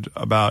learned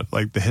about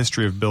like the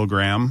history of Bill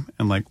Graham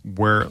and like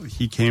where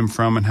he came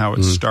from and how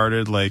it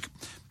started. Like,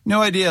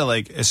 no idea,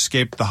 like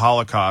escaped the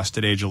Holocaust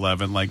at age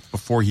 11, like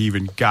before he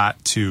even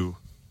got to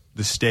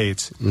the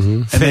States.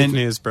 And fake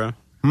news, bro.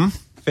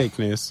 Fake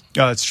news.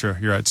 Oh, that's true.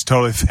 You're right. It's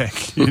totally fake.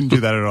 He didn't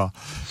do that at all.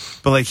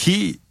 But like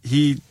he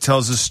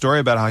tells this story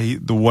about how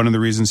one of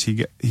the reasons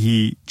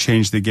he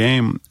changed the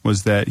game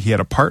was that he had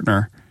a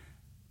partner.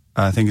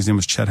 I think his name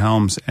was Chet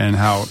Helms, and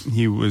how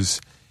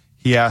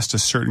he asked a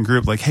certain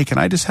group like, "Hey, can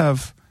I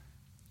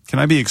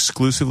be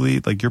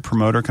exclusively like your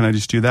promoter? Can I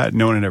just do that?"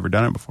 No one had ever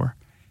done it before.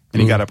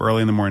 And he got up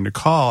early in the morning to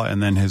call,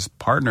 and then his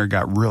partner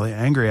got really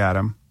angry at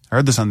him. I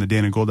heard this on the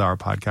Dana Goldauer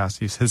podcast.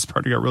 His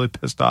partner got really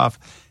pissed off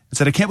and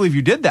said, "I can't believe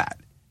you did that."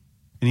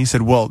 And he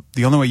said, "Well,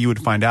 the only way you would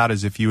find out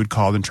is if you had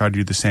called and tried to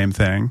do the same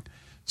thing.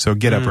 So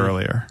get up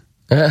earlier."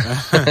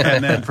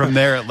 And then from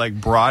there, it like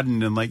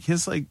broadened, and like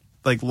his like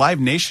Live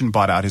Nation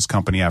bought out his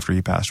company after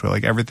he passed away.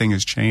 Like everything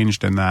has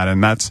changed in that,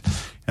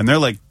 and they're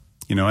like,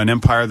 an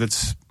empire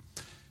that's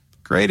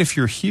great if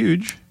you're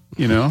huge.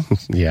 Yeah.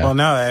 Well,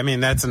 no, I mean,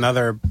 that's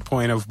another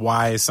point of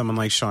why someone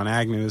like Sean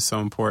Agnew is so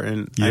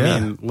important. Yeah. I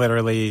mean,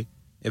 literally,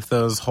 if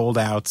those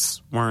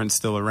holdouts weren't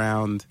still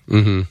around,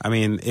 I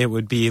mean, it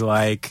would be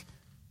like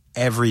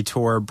every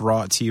tour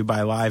brought to you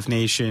by Live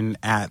Nation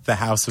at the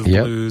House of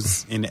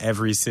Blues in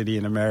every city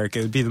in America.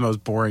 It would be the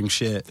most boring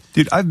shit.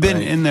 Dude, I've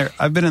been in there,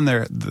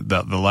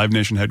 the Live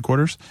Nation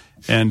headquarters,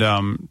 and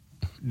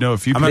no,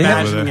 if you I'm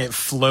imagining it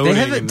floating.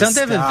 Don't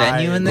they have a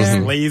venue in there?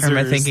 Lasers, or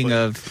am I thinking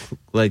of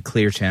like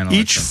Clear Channel?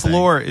 Each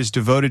floor is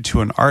devoted to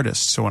an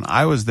artist. So when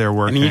I was there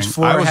working, and each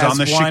floor I was has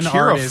on the one Shakira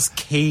artist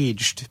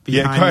caged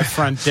behind the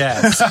front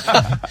desk.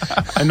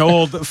 An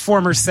old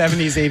former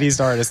 70s, 80s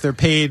artist. They're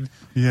paid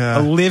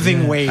a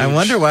living wage. I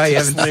wonder why you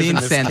haven't seen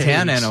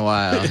Santana in a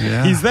while.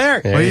 Yeah. He's there.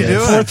 What are you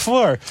doing? Fourth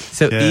floor.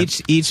 So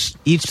each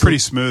pretty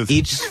smooth.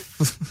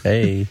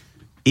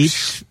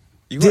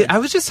 Dude, I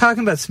was just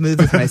talking about Smooth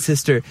with my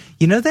sister.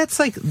 That's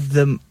like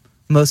the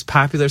most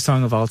popular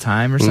song of all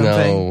time or something.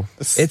 No.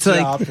 It's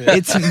like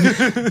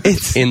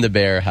it's in the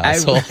Bear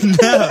household.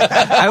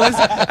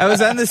 I was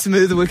on the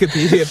Smooth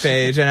Wikipedia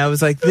page, and I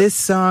was like, this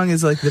song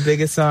is like the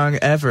biggest song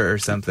ever or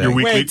something.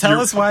 Wait, tell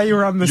us why you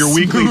were on the your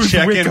Smooth weekly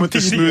check-in with the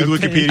Smooth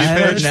page. Wikipedia page. I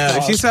don't know.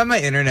 If you saw my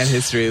internet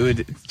history, it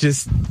would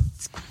just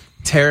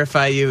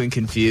terrify you and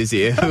confuse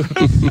you.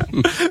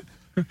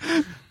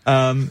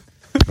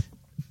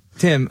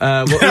 Tim,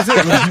 what was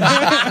it?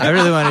 I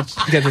really want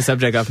to get the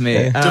subject off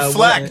me.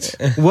 Deflect.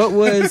 What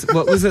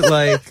was it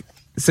like?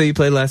 So you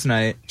played last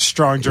night.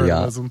 Strong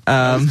journalism.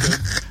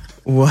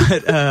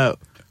 What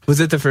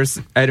was it? The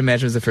first? I'd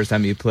imagine it was the first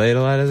time you played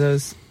a lot of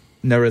those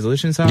No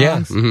Resolution songs.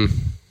 Yeah.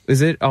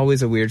 Was it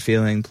always a weird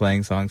feeling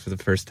playing songs for the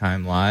first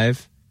time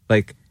live?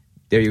 Like,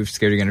 are you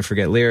scared you're going to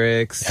forget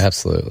lyrics?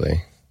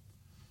 Absolutely.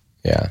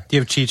 Yeah. Do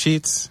you have cheat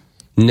sheets?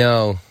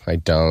 No, I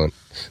don't.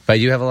 But I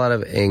do have a lot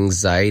of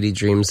anxiety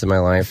dreams in my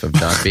life of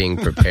not being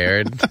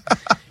prepared.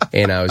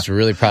 And I was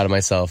really proud of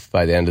myself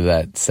by the end of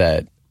that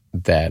set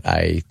that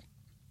I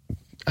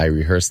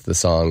rehearsed the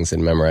songs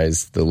and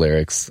memorized the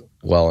lyrics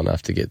well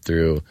enough to get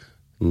through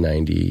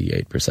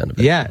 98% of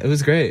it. Yeah, it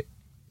was great.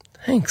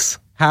 Thanks.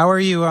 How are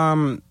you?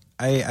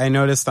 I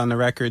noticed on the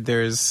record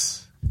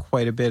there's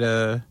quite a bit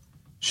of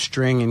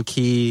string and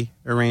key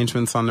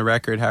arrangements on the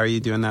record. How are you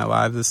doing that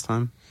live this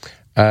time?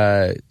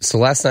 So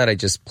last night I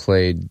just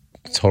played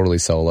totally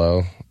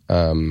solo.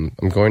 I'm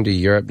going to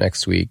Europe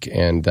next week,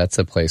 and that's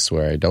a place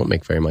where I don't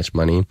make very much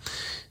money,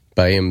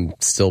 but I am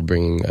still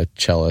bringing a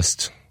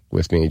cellist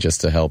with me just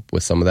to help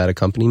with some of that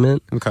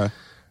accompaniment. Okay.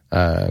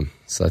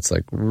 So that's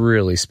like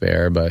really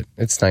spare, but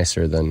it's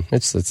nicer than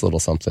it's a little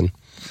something.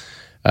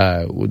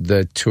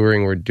 The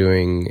touring we're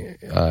doing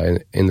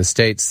in the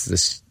States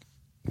this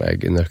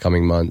like in the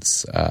coming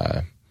months,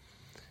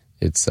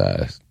 it's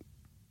a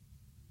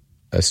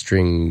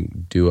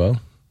string duo.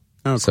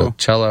 Oh, so cool.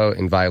 cello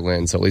and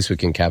violin, so at least we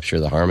can capture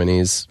the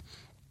harmonies.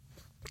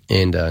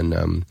 And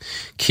on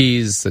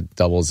keys, the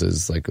doubles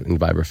is like in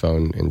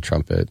vibraphone and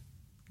trumpet.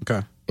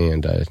 Okay.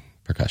 And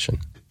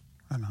percussion.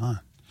 Right on.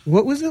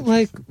 What was it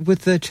like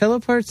with the cello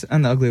parts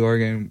on the Ugly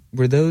Organ?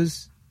 Were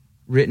those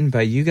written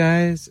by you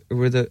guys,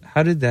 or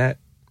how did that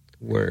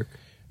work?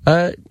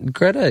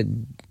 Greta,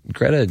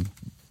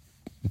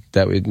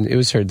 it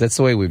was her. That's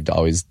the way we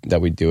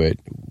do it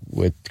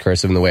with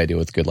Cursive, and the way I do it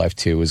with Good Life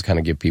too, was kind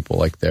of give people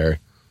like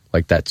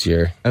that's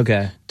your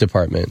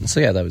department. So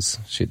yeah, that was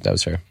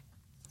her.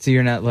 So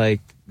you're not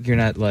like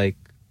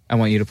I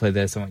want you to play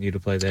this, I want you to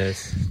play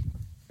this.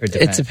 Or it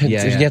depends.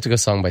 You have to go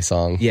song by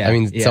song. Yeah, I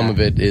mean, some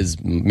of it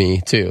is me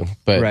too,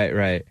 but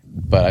right.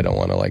 But I don't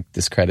want to like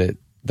discredit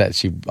that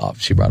she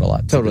brought a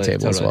lot to the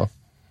table as well.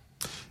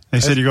 They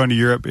said you're going to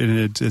Europe,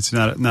 and it's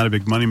not a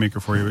big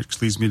moneymaker for you,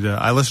 which leads me to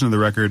I listen to the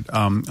record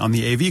on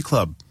the AV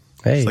Club.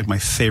 Hey. It's like my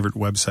favorite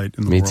website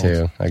in the Me world.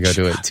 too. I go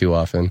to it too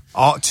often.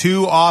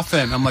 Too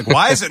often. I'm like,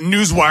 why isn't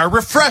Newswire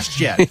refreshed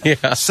yet?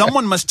 Yeah.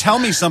 Someone must tell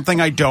me something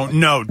I don't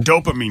know.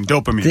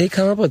 Dopamine. They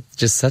come up with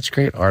just such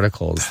great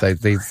articles.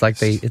 It's like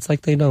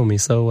they know me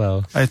so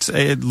well. It's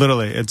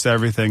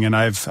everything, and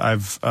I'm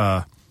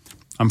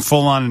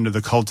full on into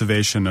the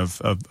cultivation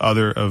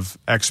of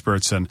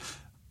experts. And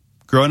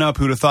growing up,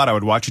 who'd have thought I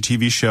would watch a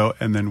TV show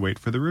and then wait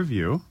for the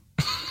review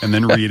and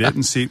then read it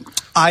and see.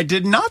 I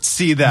did not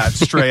see that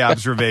stray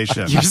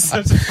observation. You're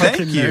such a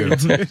fucking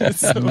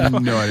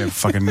nerd. No, I didn't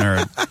fucking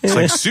nerd. It's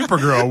like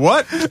Supergirl.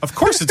 What? Of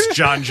course it's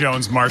John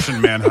Jones,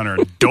 Martian Manhunter.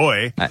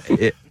 Doy.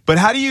 But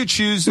how do you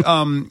choose, you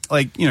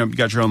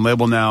got your own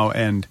label now,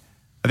 and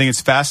I think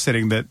it's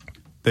fascinating that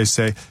they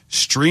say,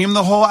 stream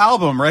the whole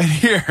album right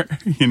here,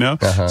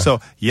 Uh-huh.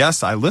 So,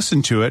 yes, I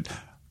listened to it.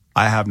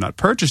 I have not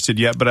purchased it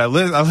yet, but I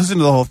listened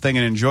to the whole thing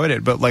and enjoyed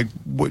it. But,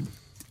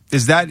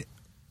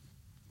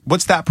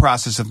 what's that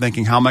process of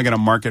thinking, how am I going to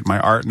market my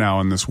art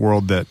now in this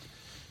world that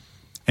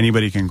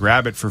anybody can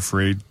grab it for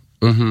free?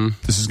 Mm-hmm.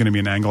 This is going to be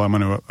an angle I'm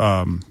going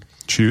to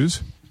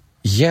choose.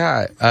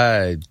 Yeah.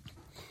 I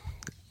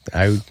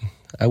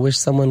wish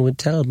someone would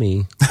tell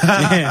me.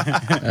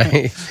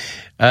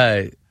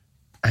 Well,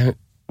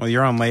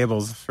 you're on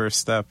labels, the first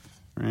step,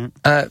 right?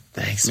 I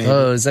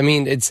suppose. Maybe. I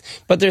mean,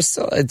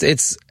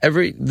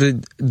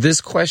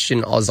 this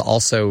question is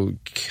also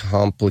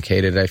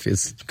complicated.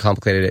 It's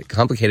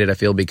complicated. I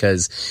feel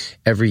because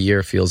every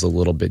year feels a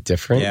little bit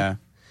different. Yeah.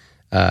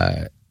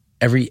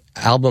 Every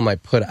album I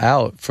put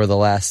out for the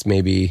last for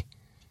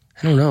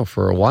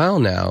a while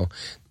now,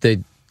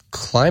 the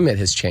climate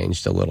has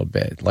changed a little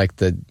bit. Like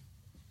just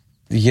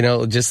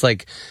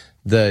like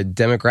the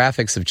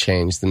demographics have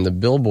changed, and the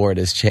billboard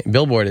has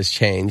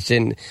changed,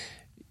 and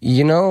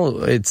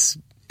it's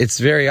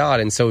very odd,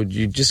 and so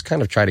you just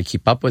kind of try to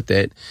keep up with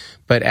it.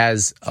 But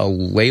as a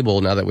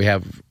label, now that we've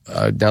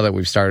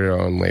started our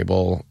own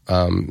label,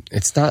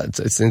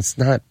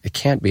 it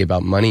can't be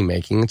about money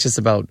making. It's just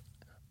about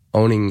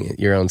owning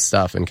your own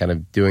stuff and kind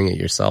of doing it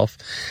yourself.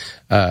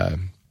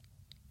 And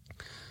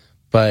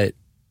I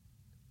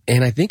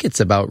think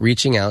it's about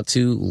reaching out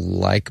to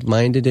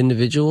like-minded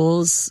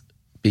individuals.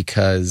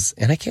 Because,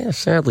 and I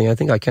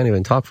think I can't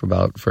even talk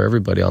for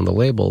everybody on the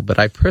label, but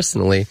I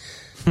personally,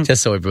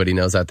 just so everybody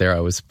knows out there, I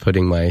was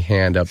putting my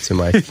hand up to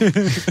my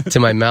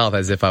mouth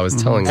as if I was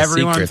telling a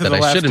secret that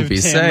I shouldn't be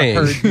saying.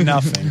 Heard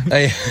nothing.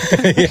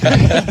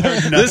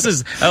 This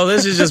is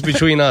just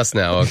between us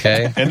now,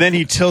 okay? And then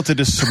he tilted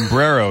his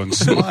sombrero and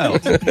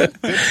smiled. Good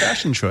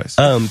fashion choice.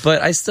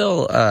 But I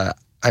still,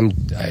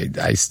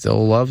 I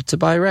still love to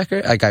buy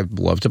records. Like, I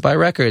love to buy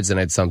records, and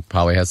it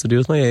probably has to do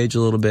with my age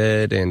a little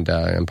bit, and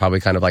I'm probably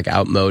kind of like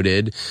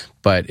outmoded,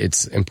 but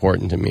it's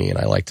important to me, and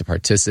I like to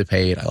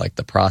participate. I like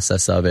the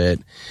process of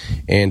it,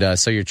 and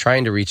so you're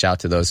trying to reach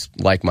out to those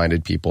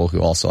like-minded people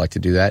who also like to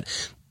do that.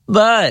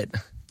 But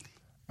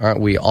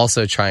aren't we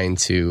also trying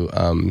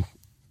to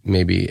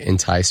maybe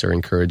entice or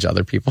encourage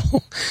other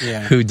people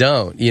who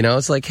don't?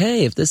 It's like,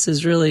 hey, if this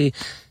is really,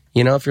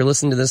 if you're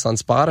listening to this on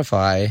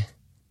Spotify,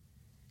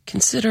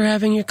 consider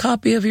having a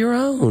copy of your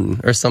own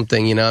or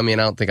something, I mean,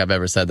 I don't think I've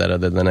ever said that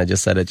other than I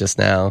just said it just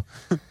now.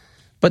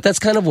 But that's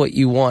kind of what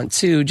you want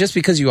too, just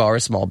because you are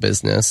a small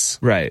business.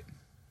 Right.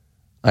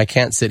 I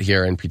can't sit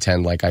here and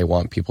pretend like I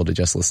want people to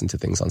just listen to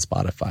things on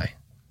Spotify.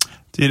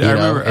 Dude, I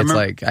remember.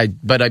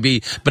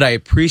 But I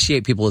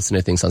appreciate people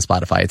listening to things on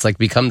Spotify. It's like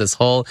become this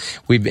whole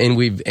we've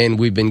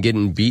been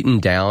getting beaten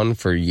down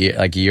for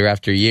year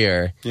after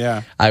year.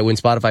 Yeah. When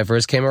Spotify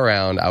first came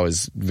around, I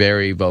was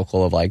very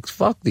vocal of like,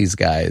 fuck these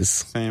guys.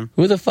 Same.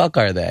 Who the fuck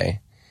are they?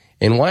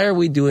 And why are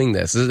we doing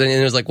this? And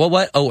it was like, well,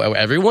 what? Oh,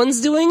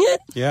 everyone's doing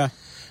it? Yeah.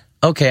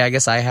 Okay, I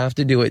guess I have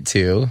to do it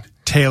too.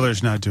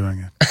 Taylor's not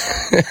doing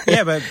it.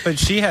 Yeah, but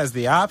she has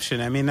the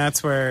option. I mean,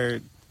 that's where,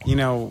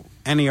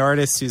 any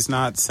artist who's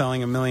not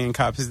selling 1 million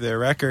copies of their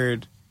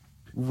record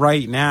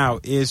right now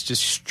is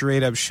just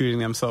straight up shooting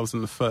themselves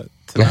in the foot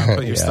to not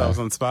put yourselves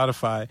on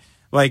Spotify.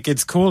 Like,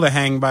 it's cool to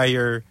hang by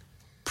your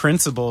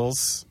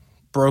principles,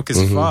 broke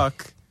as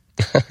fuck.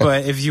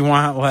 But if you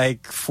want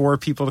like 4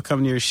 people to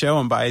come to your show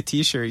and buy a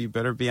T-shirt, you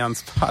better be on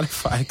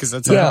Spotify because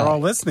that's how they're all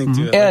listening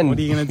to it. And like, what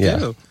are you going to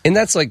do? And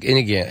that's like, and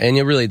again, and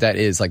it really, that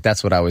is like,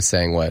 that's what I was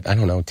saying. What, I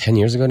don't know, 10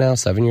 years ago now,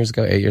 7 years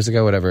ago, 8 years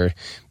ago, whatever.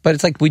 But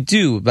it's like we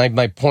do.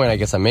 My point, I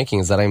guess I'm making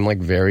is that I'm like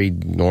very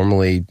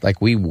normally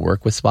like we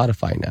work with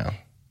Spotify now.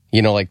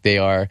 Like they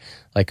are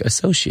like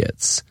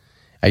associates.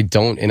 I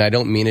don't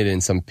mean it in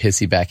some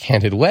pissy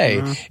backhanded way.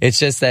 Mm-hmm. It's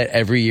just that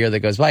every year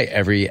that goes by,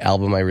 every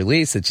album I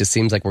release, it just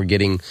seems like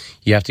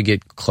you have to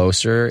get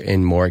closer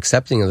and more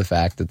accepting of the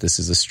fact that this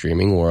is a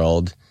streaming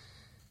world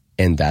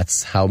and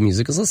that's how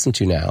music is listened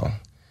to now.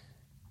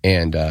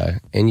 And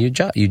you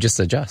just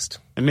adjust.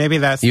 And maybe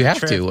that's you the have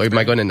trick. to. Am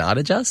I going to not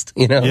adjust?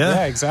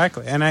 Yeah,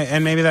 exactly.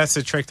 And maybe that's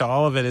the trick to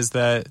all of it is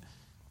that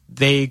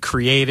they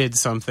created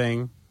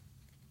something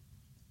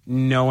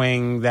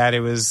knowing that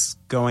it was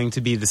going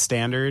to be the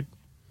standard.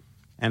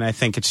 And I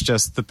think it's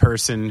just the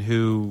person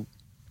who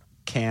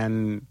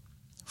can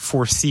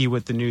foresee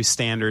what the new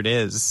standard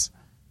is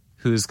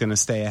who's going to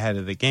stay ahead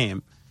of the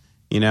game,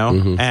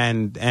 Mm-hmm.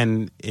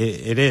 And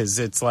it is.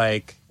 It's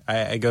like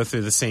I go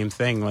through the same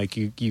thing. Like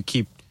you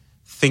keep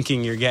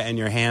thinking you're getting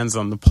your hands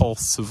on the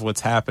pulse of what's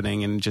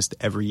happening, and just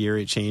every year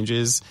it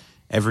changes.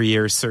 Every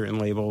year certain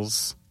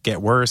labels get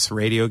worse,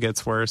 radio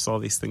gets worse, all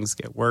these things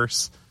get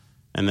worse.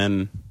 And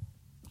then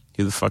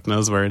who the fuck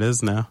knows where it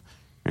is now,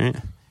 right?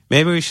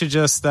 Maybe we should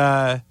just,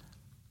 I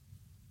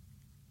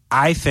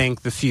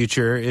think the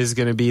future is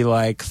going to be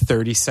like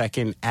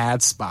 30-second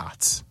ad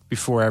spots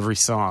before every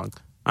song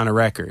on a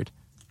record.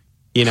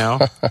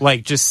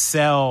 Like just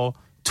sell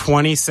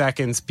 20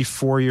 seconds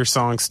before your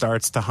song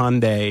starts to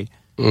Hyundai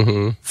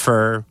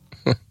for,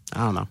 I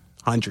don't know,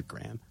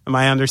 $100,000. Am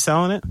I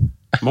underselling it?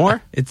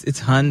 More? It's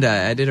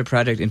Hyundai. I did a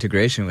project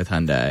integration with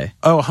Hyundai.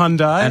 Oh,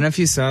 Hyundai? I don't know if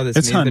you saw this.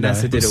 It's Me and Hyundai.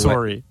 Vanessa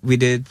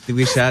did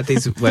we shot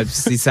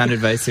these sound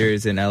advice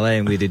series in LA,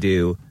 and we had to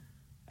do,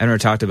 I never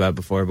talked about it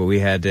before, but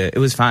it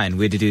was fine.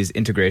 We had to do these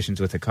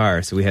integrations with a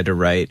car, so we had to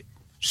write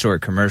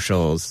short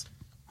commercials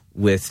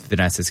with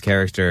Vanessa's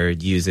character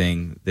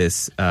using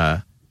this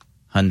Hyundai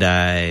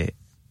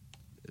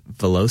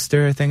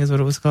Veloster, I think is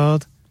what it was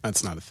called.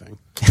 That's not a thing.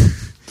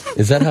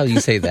 Is that how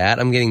you say that?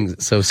 I'm getting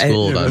so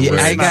schooled on words.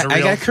 I got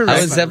corrected.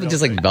 I was definitely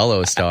just like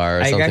Bellow Star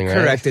or something, I got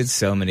corrected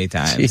so many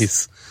times.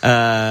 Jeez.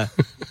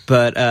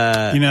 But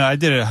I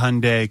did a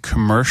Hyundai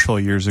commercial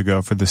years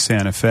ago for the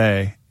Santa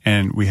Fe,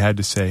 and we had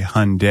to say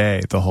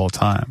Hyundai the whole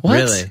time. What?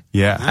 Really?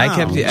 Yeah.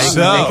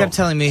 They kept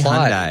telling me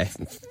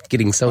Hyundai.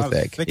 Getting so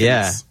thick.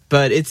 Yeah,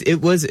 but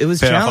it was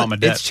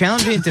it's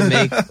challenging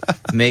to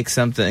make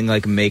something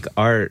like make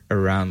art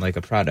around like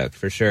a product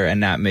for sure,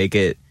 and not make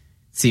it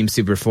seem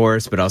super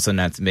forced, but also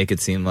not to make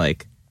it seem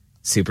like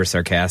super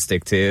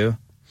sarcastic too.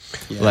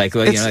 Yeah. Like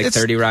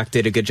 30 Rock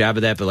did a good job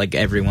of that, but like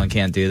everyone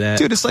can't do that.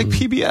 Dude, it's like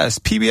PBS.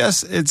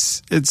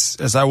 PBS, it's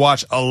as I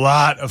watch a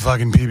lot of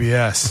fucking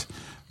PBS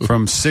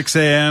from 6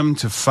 a.m.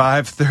 to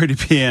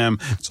 5:30 p.m.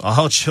 It's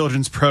all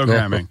children's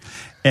programming.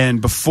 And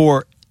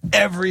before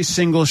every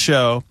single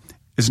show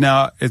is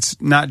now, it's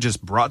not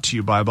just brought to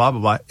you by blah,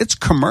 blah, blah. It's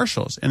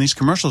commercials. And these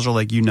commercials are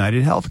like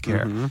United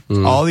Healthcare.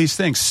 All these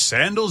things.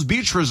 Sandals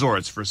Beach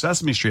Resorts for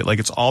Sesame Street. Like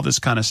it's all this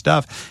kind of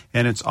stuff.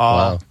 And it's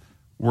all,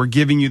 we're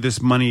giving you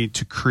this money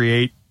to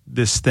create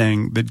this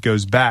thing that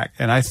goes back.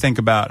 And I think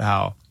about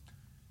how,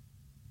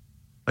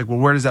 like, well,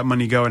 where does that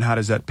money go and how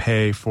does that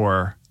pay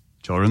for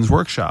Children's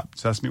Workshop,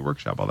 Sesame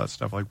Workshop, all that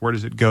stuff? Like, where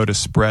does it go to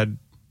spread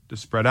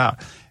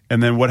out?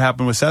 And then what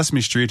happened with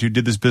Sesame Street, who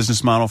did this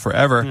business model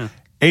forever?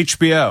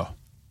 HBO.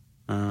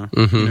 You know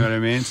what I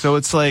mean? So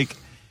it's like...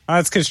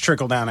 that's because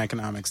trickle-down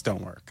economics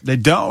don't work. They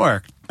don't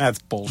work. That's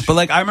bullshit. But,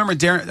 like, I remember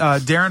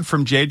Darren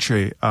from Jade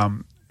Tree,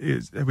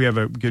 we have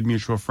a good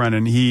mutual friend,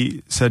 and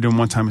he said to him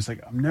one time, he's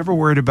like, I was never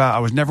worried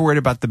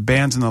about the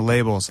bands and the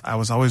labels. I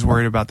was always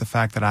worried about the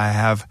fact that I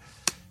have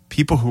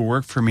people who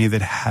work for me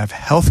that have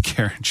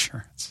healthcare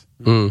insurance.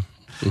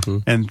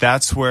 And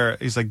that's where,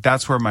 he's like,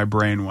 that's where my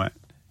brain went.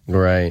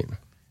 Right.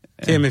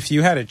 Tim, if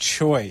you had a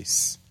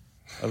choice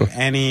of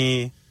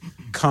any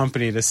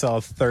company to sell a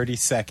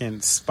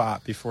 30-second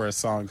spot before a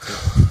song to,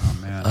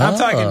 I'm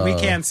talking, we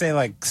can't say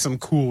like some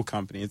cool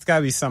company. It's got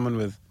to be someone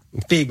with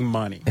big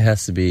money. It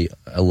has to be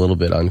a little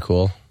bit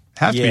uncool.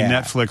 Have to be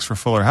Netflix for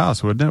Fuller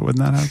House, wouldn't it?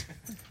 Wouldn't that have?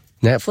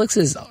 Netflix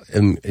is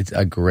it's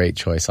a great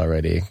choice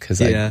already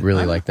because I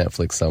really like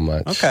Netflix so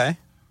much. Okay.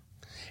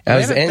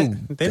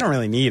 They don't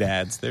really need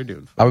ads. They're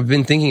doing fine. I've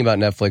been thinking about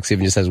Netflix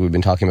even just as we've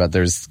been talking about.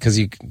 There's because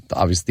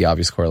the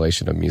obvious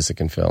correlation of music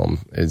and film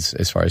is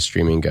as far as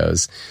streaming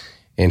goes,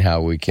 and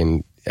how we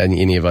can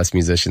any of us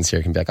musicians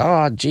here can be like,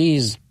 oh,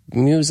 geez,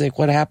 music,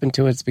 what happened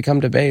to it? It's become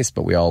debased,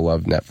 but we all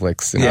love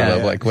Netflix and I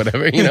love like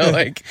whatever, you know,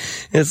 like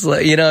it's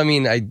like, you know, I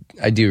mean, I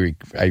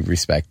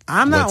respect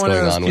I'm not what's one going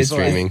of those on with people,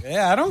 streaming.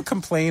 I don't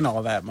complain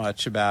all that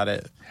much about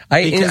it.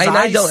 I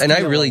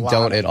really steal a lot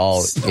don't of at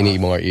all stuff.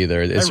 anymore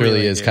either. This really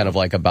really is do. kind of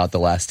like about the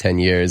last 10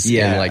 years.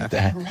 Yeah. And like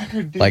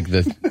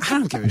the I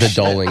don't give a the shit.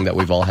 doling that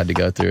we've all had to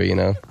go through, you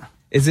know?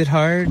 Is it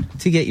hard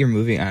to get your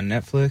movie on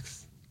Netflix?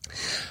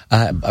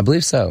 I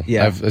believe so.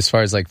 Yeah. As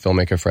far as like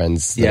filmmaker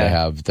friends that I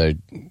have,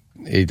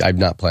 I'm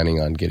not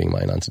planning on getting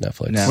mine onto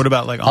Netflix. No. What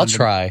about like? I'll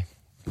try.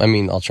 I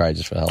mean, I'll try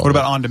just for the hell of it. What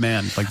about on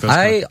demand? Like those.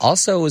 I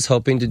also was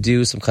hoping to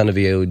do some kind of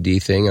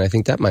VOD thing, and I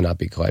think that might not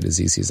be quite as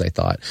easy as I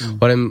thought.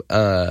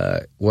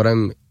 What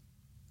I'm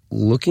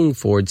looking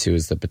forward to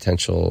is the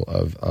potential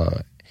of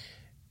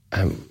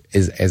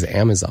is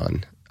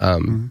Amazon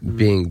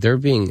they're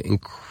being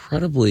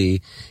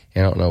incredibly. I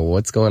don't know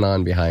what's going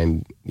on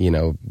behind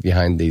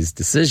these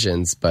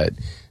decisions, but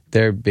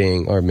they're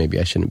being, or maybe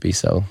I shouldn't be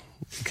so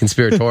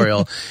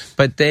conspiratorial,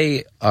 but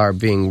they are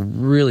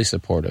being really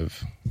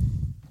supportive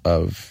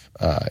of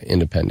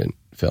independent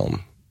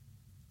film.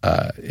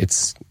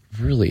 It's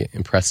really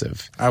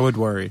impressive. I would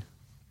worry.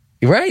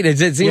 Right, it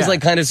seems Yeah.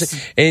 like kind of,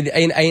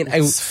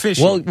 It's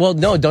fishy. well,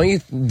 no, don't you,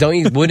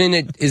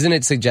 isn't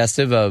it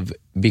suggestive of,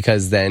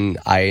 because then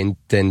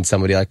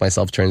somebody like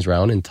myself turns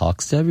around and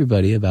talks to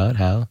everybody about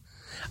how,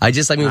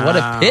 what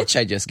a pitch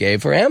I just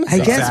gave for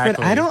Amazon. I guess, Exactly.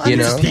 but I don't You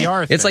know,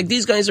 understand. PR it's thing. like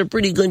these guys are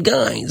pretty good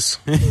guys.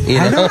 You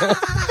know?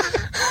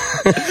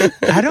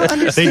 I don't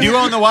understand. They do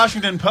own the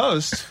Washington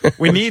Post.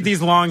 We need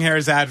these long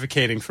hairs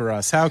advocating for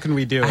us. How can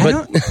we do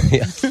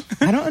it?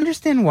 I don't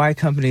understand why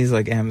companies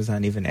like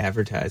Amazon even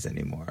advertise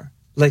anymore.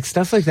 Like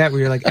stuff like that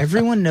where you're like,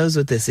 everyone knows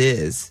what this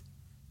is.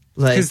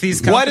 Like, Because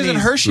these Why companies,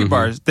 doesn't Hershey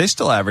bars? They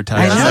still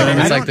advertise. I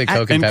know. It's I like the don't-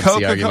 Coke and and Pepsi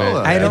Coca-Cola.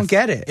 argument. I don't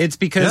get it. It's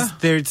because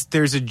Yeah.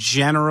 there's a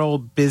general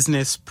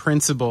business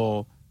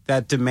principle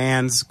that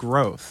demands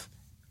growth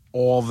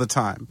all the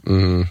time.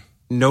 Mm-hmm.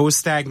 No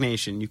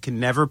stagnation. You can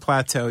never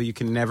plateau. You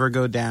can never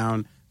go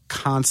down.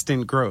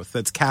 Constant growth.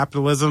 That's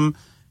capitalism,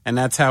 and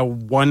that's how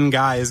one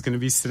guy is going to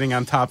be sitting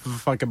on top of a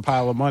fucking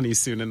pile of money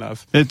soon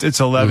enough. It's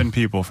 11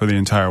 people for the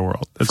entire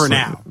world. That's For like-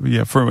 now.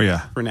 Yeah, for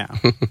now.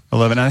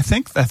 11. And I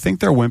think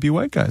they're wimpy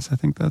white guys. I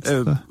think that's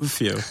A the.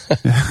 few.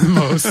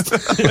 Most.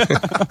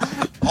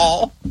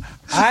 All.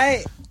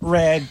 I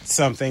read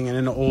something in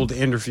an old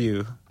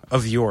interview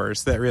of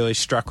yours that really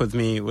struck with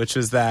me, which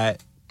was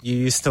that you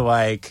used to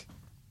like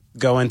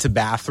go into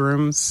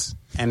bathrooms,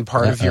 and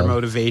part of your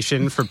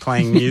motivation for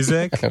playing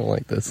music I don't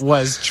like this.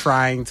 was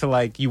trying to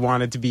like, you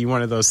wanted to be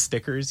one of those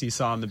stickers you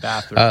saw in the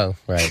bathroom. Oh,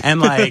 right.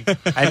 And like,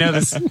 I know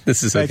this.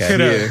 This is I okay.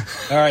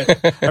 could've- All right.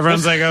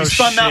 Everyone's like, oh,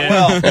 Spun shit. that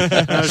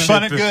well. Oh,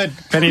 Spun shit. it good.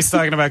 Benny's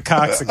talking about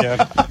cocks again.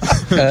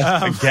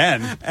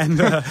 Again.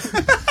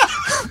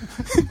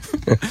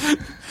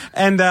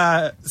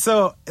 And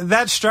so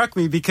that struck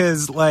me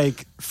because,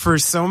 like, for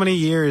so many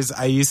years,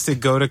 I used to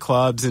go to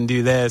clubs and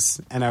do this,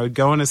 and I would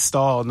go in a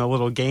stall, and the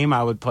little game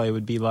I would play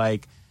would be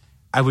like,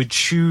 I would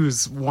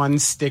choose one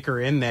sticker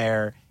in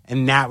there,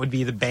 and that would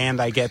be the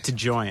band I get to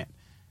join.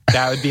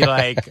 That would be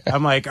like,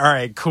 I'm like, all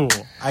right, cool.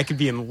 I could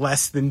be in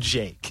Less Than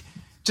Jake.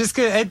 Just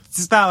 'cause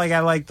it's not like I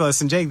liked Less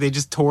Than Jake. They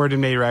just toured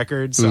and made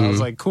records, so I was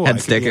like, cool. Had I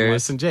could be in stickers.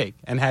 Less Than Jake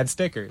and had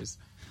stickers.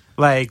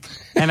 Like,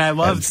 and I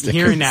love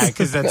hearing that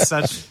because that's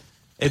such.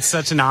 It's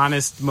such an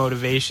honest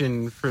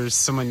motivation for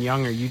someone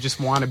younger. You just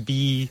want to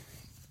be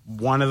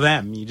one of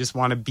them. You just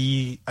want to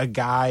be a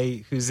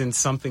guy who's in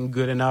something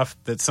good enough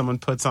that someone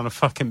puts on a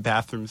fucking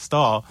bathroom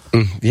stall.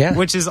 Yeah.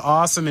 Which is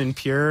awesome and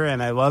pure,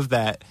 and I love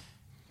that.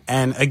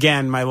 And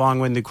again, my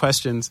long-winded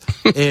questions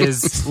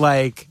is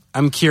like,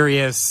 I'm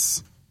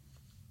curious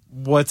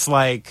what's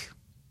like,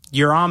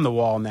 you're on the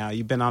wall now.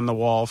 You've been on the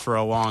wall for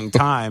a long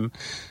time,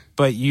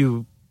 but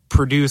you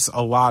produce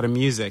a lot of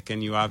music,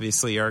 and you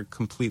obviously are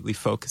completely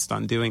focused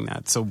on doing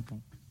that. So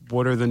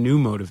what are the new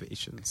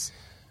motivations?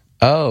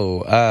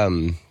 Oh,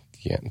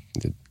 yeah,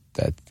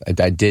 that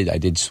I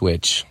did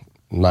switch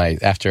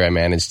after I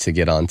managed to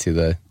get onto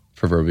the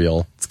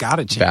proverbial It's got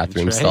to change.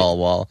 bathroom right? stall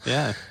wall.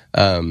 Yeah.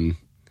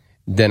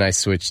 Then I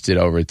switched it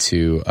over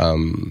to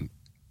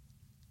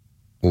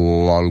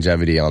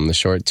longevity on the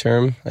short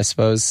term, I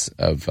suppose,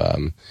 of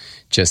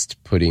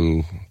just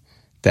putting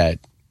that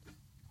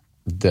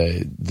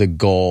the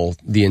goal,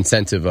 the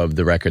incentive of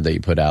the record that you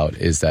put out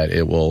is that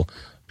it will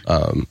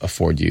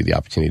afford you the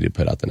opportunity to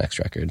put out the next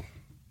record.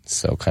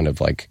 So kind of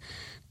like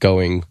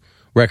going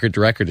record to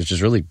record is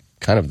just really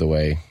kind of the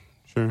way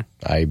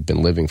I've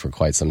been living for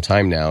quite some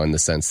time now, in the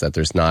sense that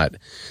there's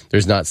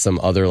not some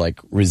other like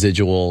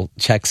residual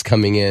checks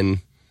coming in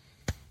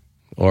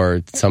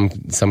or some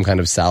kind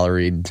of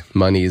salaried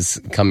monies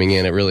coming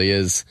in. It really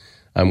is,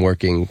 I'm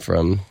working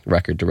from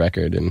record to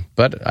record,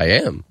 but I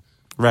am.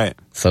 Right.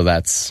 So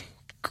that's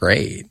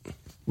great.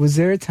 Was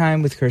there a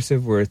time with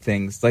Cursive where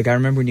things, like I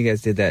remember when you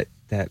guys did that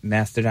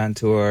Mastodon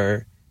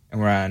tour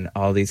and we're on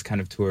all these kind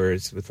of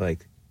tours with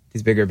like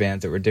these bigger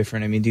bands that were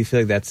different. I mean, do you feel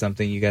like that's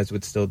something you guys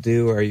would still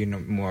do, or are you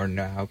more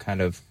now kind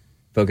of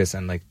focused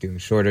on like doing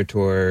shorter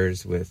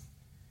tours with?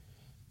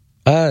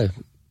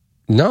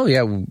 No,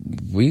 yeah,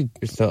 You're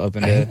still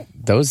open to.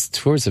 those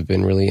tours have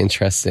been really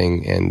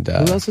interesting and Who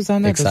else was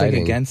on that? There's, like,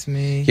 exciting. Against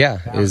Me. Yeah,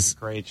 That it was was a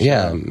great show.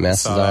 yeah, Saw that in New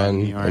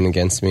Mastodon York. and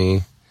Against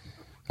Me.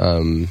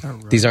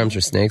 These Arms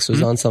Are Snakes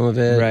was on some of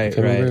it. Right, if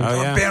I remember. Oh,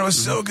 yeah. That band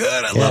was so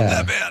good. I love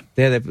that band.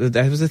 Yeah,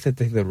 that was I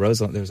think the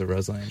Roseland. There was a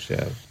Roseland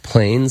show.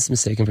 Planes,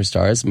 Mistaken for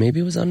Stars,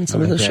 maybe was on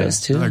some of those Okay.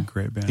 shows too. Another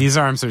great band. These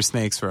Arms Are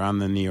Snakes were on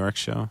the New York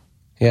show.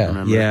 Yeah,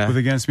 Remember? Yeah. With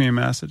Against Me and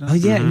Mastodon. Oh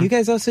yeah, and you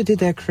guys also did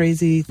that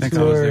crazy I think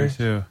I was tour there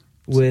too.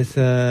 with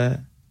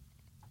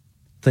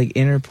like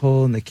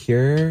Interpol and The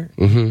Cure,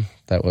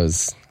 that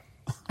was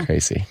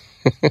crazy.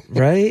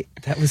 right?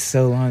 That was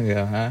so long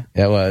ago, huh?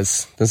 Yeah, it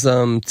was. This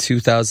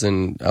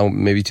 2000,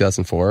 maybe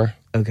 2004,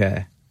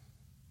 Okay.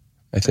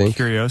 I think.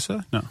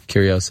 Curiosa? No.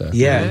 Curiosa.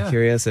 Yeah,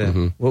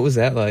 Curiosa. What was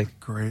that like?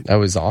 Great. That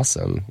was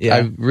awesome. Yeah.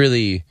 I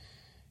really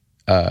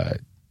like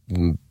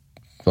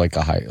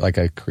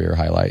a career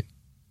highlight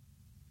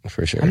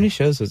for sure. How many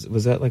shows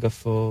was that? Like a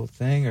full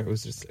thing, or it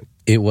was just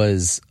It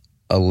was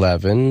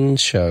 11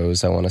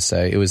 shows, I want to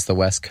say. It was the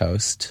West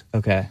Coast.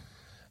 okay?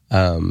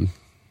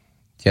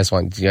 Do you guys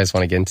want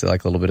to get into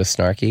like a little bit of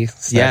snarky?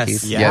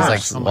 Yes. You guys like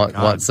Oh my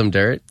God. want some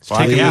dirt?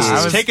 Well, yeah,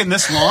 I was, taking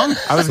this long?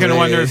 I was going to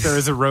wonder if there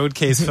was a road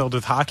case filled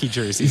with hockey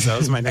jerseys. That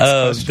was my next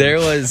question. There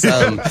was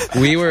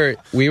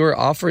we were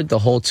offered the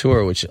whole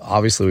tour, which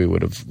obviously we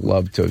would have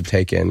loved to have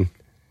taken.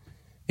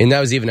 And that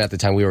was even at the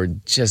time we were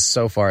just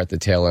so far at the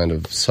tail end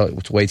of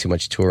way too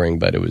much touring,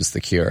 but it was The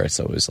Cure,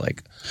 so it was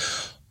like,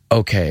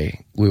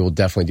 okay, we will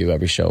definitely do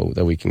every show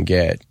that we can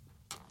get,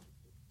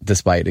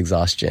 despite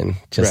exhaustion.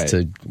 Just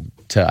Right.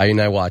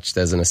 I watched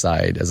as a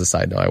side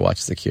note, I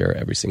watched The Cure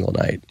every single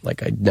night.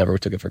 Like I never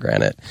took it for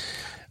granted.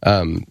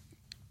 So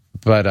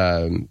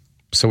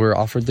we were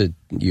offered the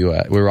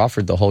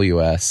whole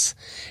US,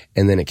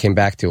 and then it came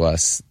back to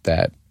us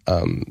that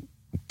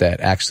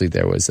actually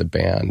there was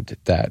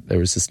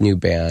this new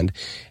band,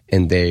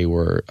 and they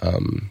were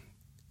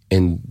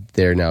and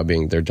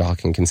they're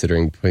talking,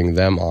 considering putting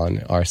them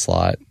on our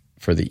slot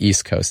for the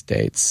East Coast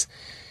dates.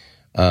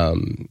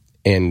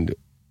 And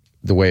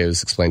the way it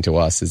was explained to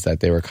us is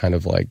that they were kind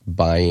of like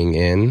buying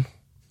in,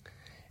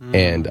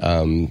 and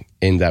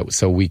in that,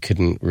 so we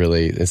couldn't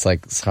really. It's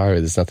like, sorry,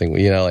 there's nothing,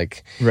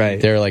 like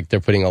Right. They're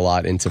putting a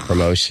lot into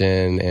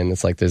promotion, and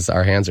it's like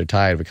our hands are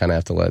tied. We kind of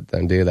have to let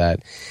them do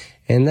that.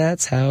 And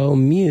that's how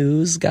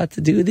Muse got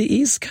to do the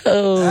East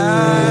Coast.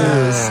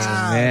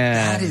 Man,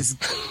 That is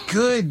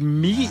good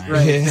meat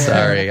right there.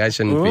 Sorry, I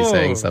shouldn't be Ooh.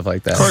 saying stuff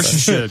like that. Of course you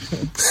should.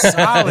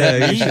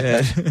 Solid meat.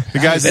 The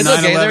guys at It's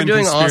okay. 9/11 They're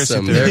doing conspiracy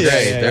awesome. theory. They're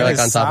great. They're like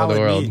That on is top of the solid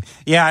world. meat.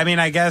 Yeah, I mean,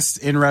 I guess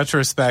in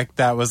retrospect,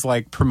 that was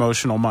like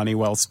promotional money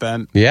well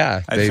spent.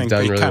 Yeah, I they've think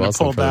done they really kind well of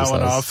pulled for that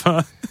one themselves.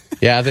 off.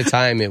 Yeah, at the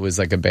time it was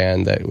like a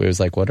band that it was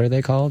like, what are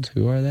they called?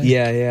 Who are they?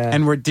 yeah.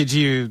 And did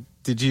you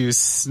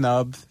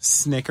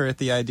snicker at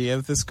the idea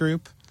of this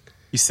group?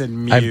 You said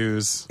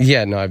Muse.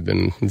 Yeah, no,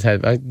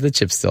 the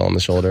chip's still on the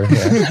shoulder.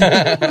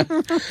 Yeah.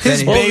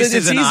 His Well, bass it's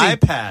is an easy.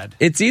 iPad.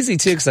 It's easy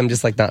too, because I'm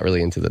just like not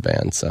really into the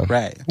band. So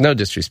Right. no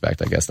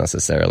disrespect, I guess,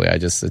 necessarily.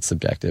 It's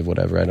subjective,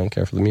 whatever. I don't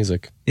care for the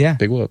music. Yeah.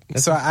 Big whoop.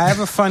 So I have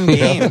a fun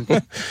game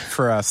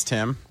for us,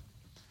 Tim.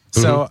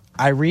 So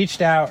I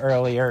reached out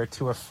earlier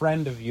to a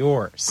friend of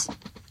yours,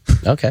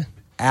 Okay.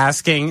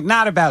 asking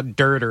not about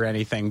dirt or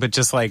anything, but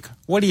just like,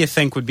 what do you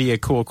think would be a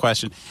cool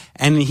question?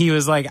 And he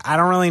was like, I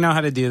don't really know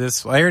how to do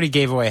this. Well, I already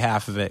gave away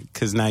half of it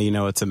because now you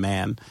know it's a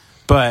man.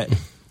 But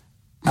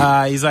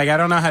he's like, I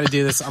don't know how to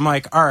do this. I'm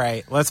like, all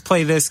right, let's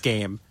play this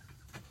game.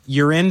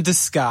 You're in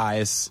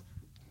disguise,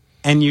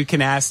 and you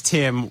can ask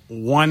Tim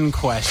one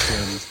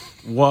question.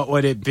 What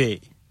would it be?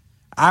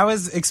 I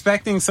was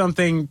expecting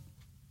something.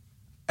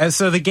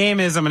 So the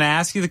game is, I'm going to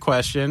ask you the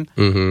question.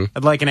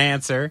 I'd like an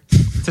answer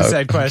to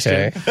said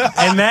question.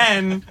 And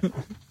then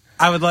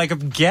I would like a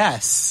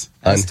guess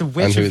as to On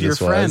which who of your this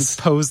friends was.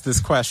 posed this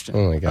question.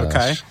 Oh my gosh.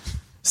 Okay.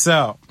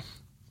 So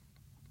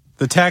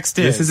the text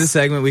is. This is a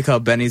segment we call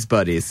Benny's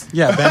Buddies.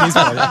 Yeah, Benny's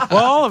buddies.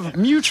 Well, all of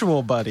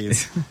mutual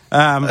buddies.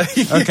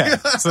 Okay,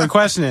 so the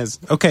question is,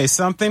 okay,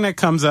 something that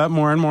comes up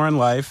more and more in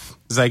life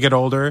as I get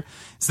older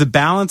is the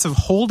balance of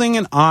holding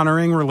and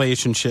honoring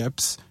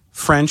relationships,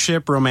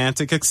 friendship,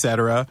 romantic,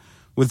 etc.,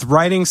 with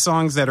writing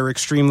songs that are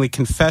extremely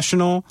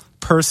confessional,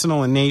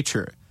 personal in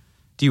nature.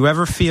 Do you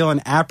ever feel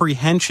an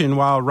apprehension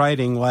while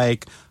writing,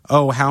 like,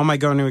 oh, how am I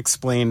going to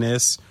explain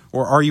this?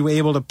 Or are you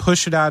able to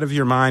push it out of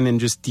your mind and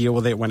just deal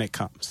with it when it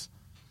comes?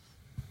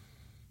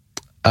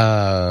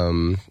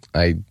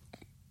 I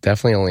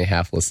definitely only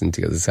half listened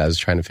to this. I was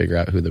trying to figure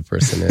out who the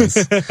person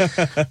is,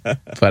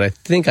 but I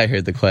think I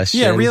heard the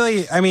question. Yeah,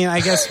 really. I mean,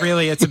 I guess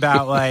really it's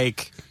about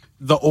like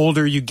the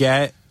older you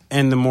get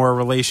and the more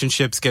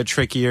relationships get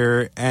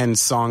trickier and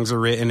songs are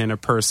written in a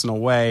personal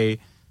way.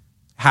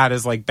 How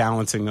does like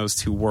balancing those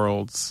two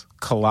worlds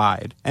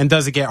collide? And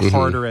does it get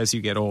harder as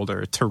you get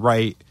older to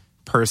write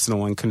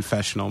personal and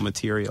confessional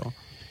material?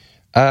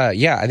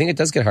 Yeah, I think it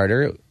does get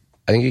harder.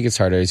 I think it gets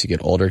harder as you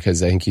get older,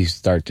 because I think you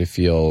start to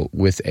feel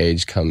with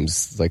age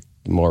comes like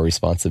more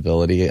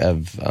responsibility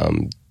of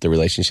the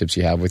relationships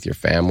you have with your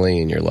family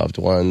and your loved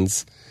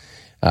ones.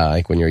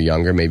 like when you're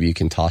younger, maybe you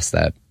can toss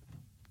that,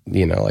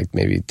 like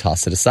maybe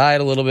toss it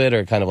aside a little bit,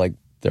 or kind of like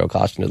throw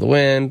caution to the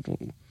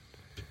wind.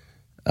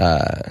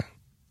 But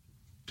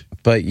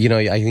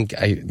I think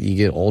you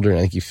get older, and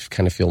I think you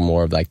kind of feel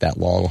more of like that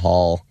long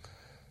haul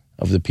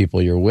of the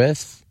people you're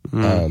with.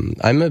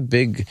 I'm a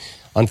big,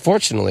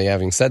 unfortunately,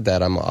 having said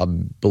that, I'm a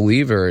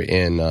believer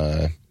in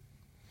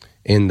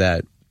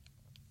that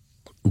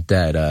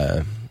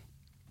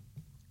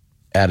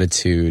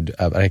attitude.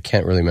 I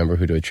can't really remember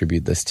who to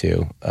attribute this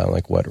to,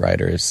 like what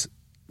writers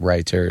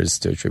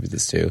to attribute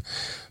this to,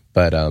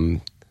 but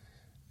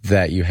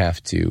that you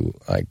have to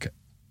like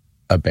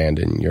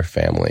abandon your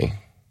family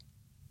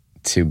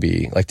to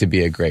be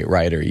a great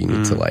writer. You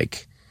need to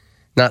like,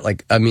 not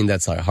like, I mean,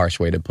 that's a harsh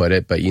way to put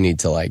it, but you need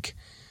to like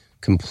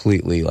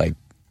completely like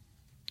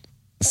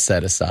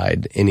set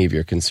aside any of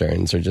your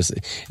concerns, or just,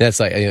 that's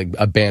like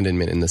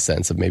abandonment in the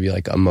sense of maybe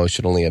like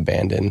emotionally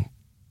abandon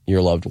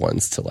your loved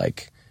ones to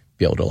like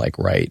be able to like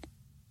write,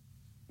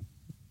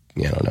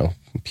 I don't know,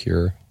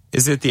 pure.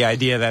 Is it the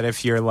idea that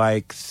if you're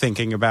like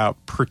thinking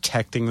about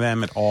protecting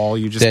them at all,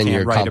 you just then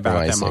can't write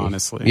about them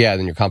honestly? Yeah,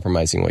 then you're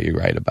compromising what you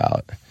write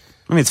about.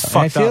 I mean, it's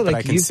fucked up, but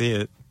I can see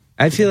it.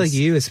 I feel like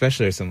you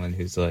especially are someone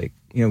who's like,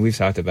 we've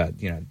talked about,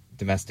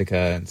 Domestica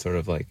and sort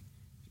of like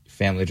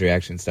family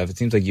reaction stuff. It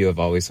seems like you have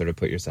always sort of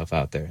put yourself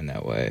out there in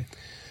that way.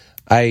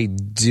 I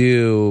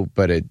do,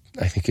 but I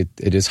think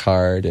it is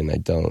hard, and I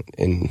don't.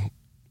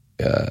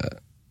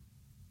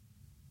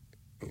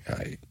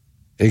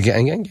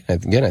 Again,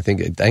 I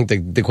think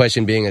the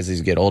question being, as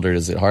you get older,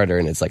 is it harder?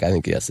 And it's like, I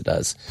think yes, it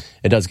does.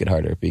 It does get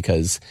harder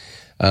because,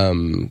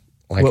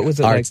 what was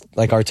it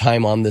like our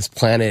time on this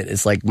planet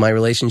is like my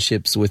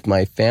relationships with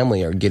my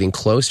family are getting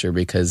closer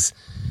because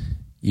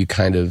you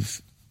kind of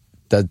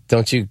do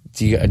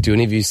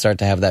any of you start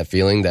to have that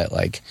feeling that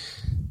like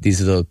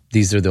these are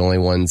the only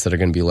ones that are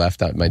going to be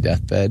left at my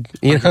deathbed?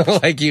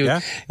 Like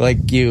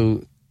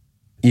you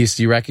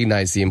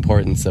recognize the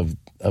importance of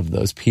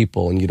those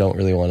people, and you don't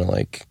really want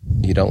to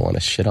you don't want to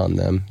shit on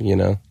them,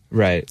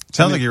 Right.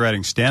 Sounds like you're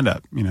writing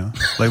stand-up,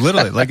 like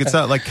literally, like it's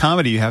not like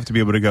comedy. You have to be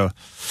able to go,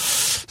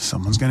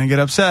 someone's going to get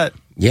upset.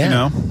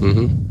 Yeah.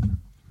 Mm-hmm.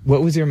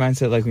 What was your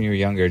mindset like when you were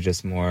younger?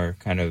 Just more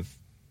kind of.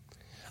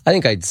 I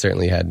think I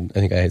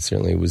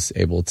certainly was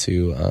able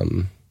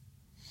to.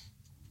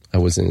 I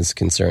wasn't as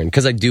concerned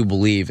because I do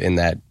believe in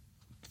that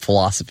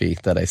philosophy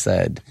that I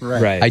said.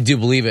 Right. I do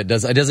believe it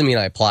does. It doesn't mean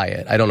I apply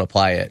it. I don't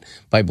apply it,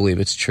 but I believe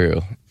it's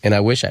true, and I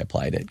wish I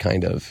applied it.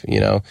 Kind of,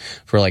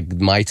 for like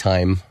my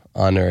time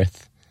on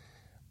Earth,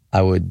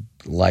 I would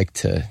like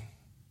to.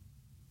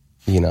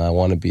 I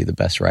want to be the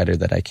best writer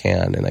that I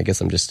can, and I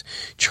guess I'm just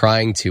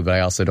trying to, but I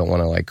also don't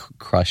want to like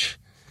crush.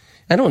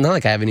 I don't know,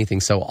 like I have anything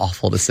so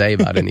awful to say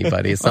about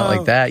anybody. It's not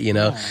like that,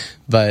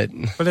 but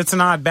it's an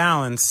odd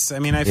balance. I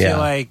mean, I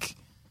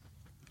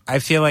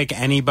feel like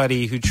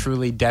anybody who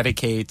truly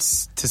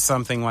dedicates to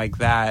something like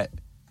that,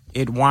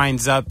 it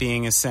winds up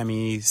being a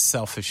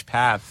semi-selfish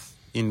path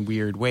in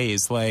weird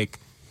ways. Like,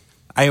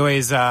 I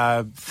always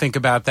think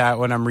about that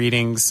when I'm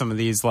reading some of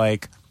these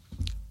like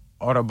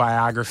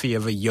autobiography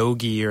of a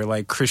yogi or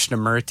like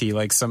Krishnamurti,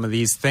 like some of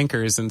these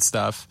thinkers and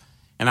stuff.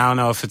 And I don't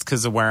know if it's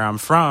because of where I'm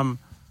from,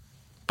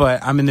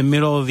 but I'm in the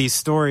middle of these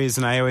stories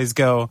and I always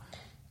go,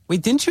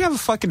 wait, didn't you have a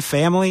fucking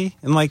family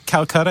in like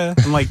Calcutta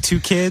and like 2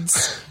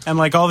 kids and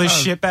like all this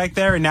shit back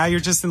there? And now you're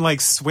just in like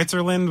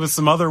Switzerland with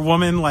some other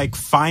woman, like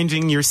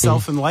finding your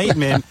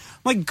self-enlightenment.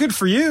 I'm like, good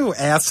for you,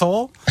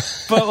 asshole.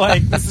 But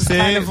like, this is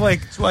kind of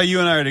like. That's why you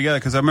and I are together,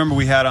 because I remember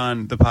we had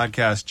on the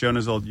podcast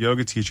Jonah's old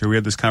yoga teacher. We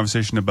had this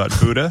conversation about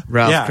Buddha.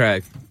 Ralph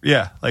Craig.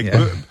 Yeah.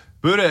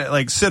 Buddha,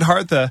 like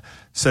Siddhartha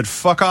said,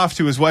 fuck off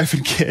to his wife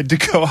and kid to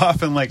go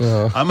off and like,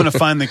 I'm going to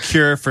find the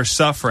cure for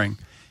suffering.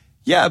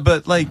 Yeah,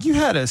 but like you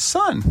had a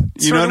son,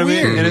 you know what I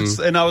mean? Weird.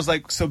 And I was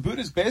like, so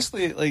Buddha's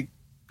basically like,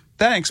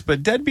 thanks,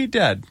 but dead be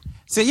dead.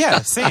 So yeah,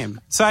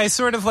 same. So I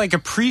sort of like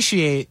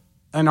appreciate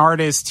an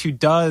artist who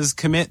does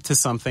commit to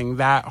something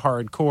that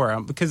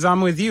hardcore, because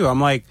I'm with you.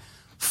 I'm like,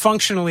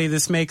 functionally,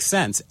 this makes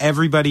sense.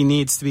 Everybody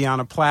needs to be on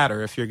a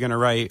platter if you're going to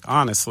write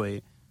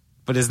honestly.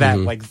 But is that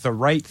like the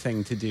right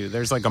thing to do?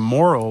 There's like a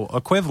moral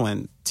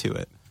equivalent to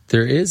it.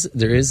 There is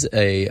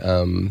a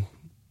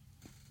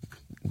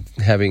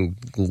having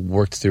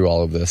worked through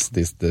all of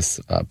this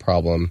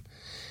problem,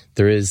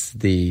 there is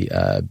the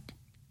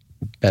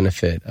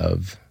benefit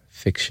of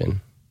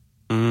fiction.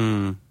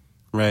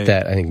 Right.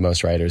 That I think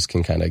most writers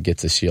can kind of get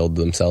to shield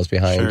themselves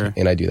behind, Sure.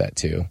 and I do that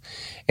too.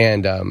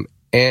 And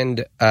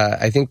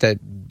I think that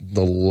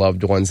the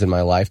loved ones in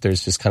my life,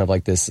 there's just kind of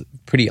like this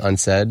pretty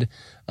unsaid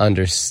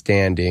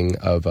understanding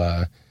of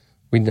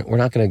we're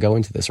not going to go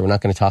into this, or we're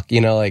not going to talk.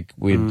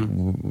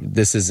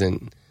 This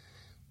isn't.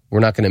 We're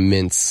not going to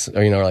mince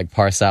or like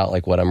parse out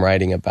like what I'm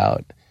writing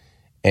about,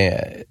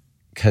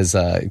 because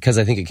I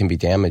think it can be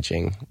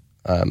damaging.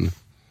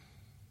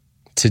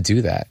 To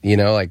do that,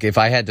 like if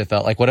I had to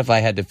feel like, what if I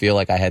had to feel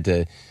like I had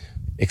to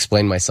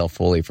explain myself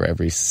fully for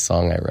every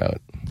song I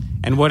wrote?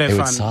 And what if it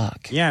would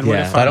suck? Yeah, and what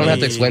if I don't have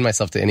to explain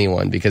myself to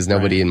anyone, because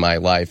nobody in my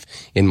life,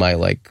 in my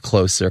like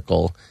close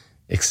circle,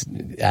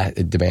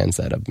 it demands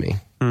that of me.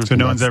 So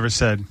no one's ever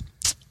said,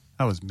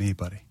 "That was me,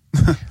 buddy."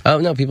 Oh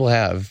no, people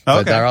have,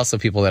 but there are also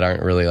people that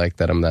aren't really like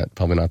that. I'm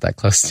probably not that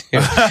close to,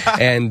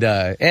 and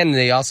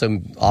they also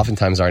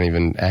oftentimes aren't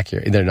even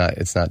accurate. They're not.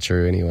 It's not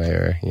true anyway,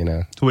 or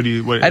So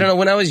what? I don't know.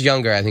 When I was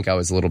younger, I think I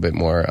was a little bit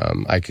more.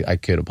 I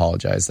could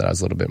apologize that I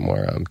was a little bit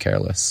more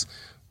careless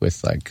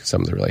with like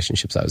some of the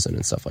relationships I was in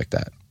and stuff like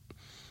that.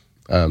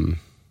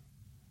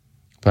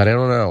 But I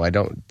don't know.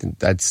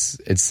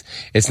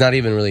 It's not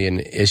even really an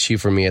issue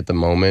for me at the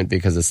moment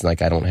because it's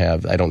like I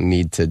don't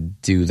need to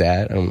do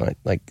that. I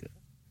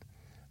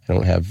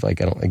don't have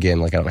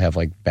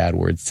bad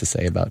words to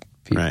say about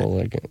people,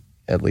 like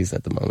at least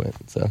at the moment.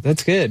 So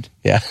That's good.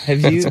 yeah.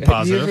 Have you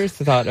ever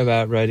thought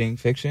about writing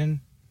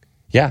fiction?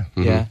 Yeah.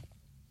 Mm-hmm. Yeah.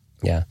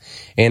 Yeah.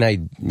 And I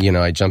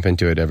jump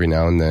into it every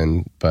now and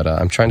then, but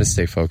I'm trying to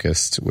stay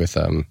focused with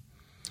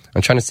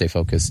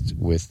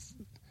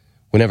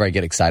whenever I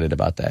get excited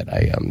about that,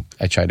 I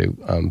try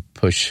to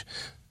push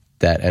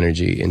that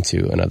energy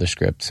into another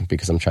script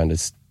because I'm trying to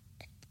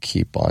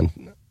keep on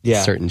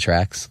certain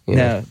tracks.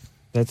 No,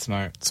 that's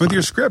smart. So with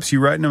your scripts, you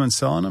writing them and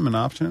selling them and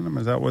optioning them?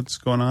 Is that what's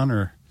going on,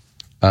 or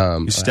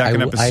you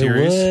stacking up a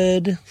series? I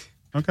would.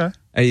 Okay.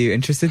 Are you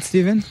interested,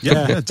 Stephen?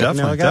 Yeah,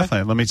 definitely.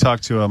 Let me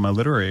talk to my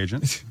literary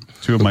agent.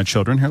 2 of my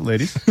children here,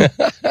 ladies.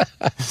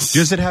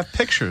 Does it have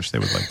pictures they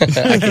would like?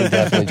 I can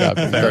definitely drop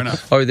it. Fair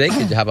enough. Or they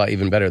could, how about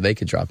even better, they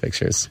could draw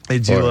pictures. They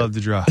do love to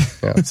draw.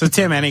 Yeah. So,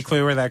 Tim, any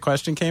clue where that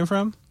question came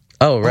from?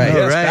 Oh, right.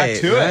 Yes, back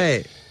to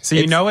it. So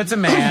you know it's a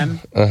man,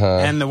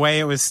 and the way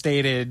it was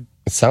stated,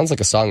 It sounds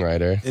like a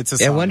songwriter. it's a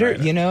songwriter. I wonder,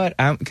 you know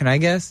what? Can I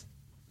guess?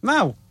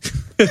 No.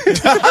 All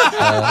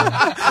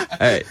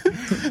right.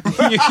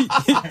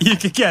 you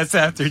could guess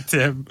after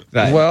Tim.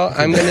 Right.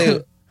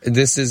 Well,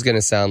 this is going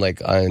to sound like,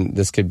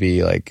 this could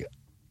be like,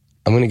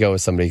 I'm going to go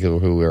with somebody who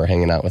we were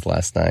hanging out with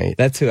last night.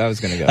 That's who I was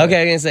going to go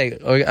Okay, with. I'm going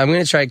to say, I'm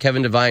going to try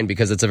Kevin Devine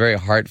because it's very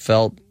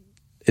heartfelt.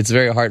 He's a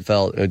very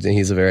heartfelt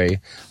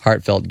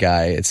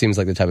guy. It seems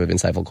like the type of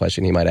insightful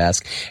question he might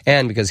ask.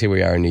 And because here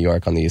we are in New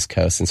York on the East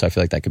Coast, and so I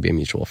feel like that could be a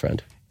mutual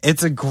friend.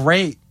 It's a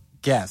great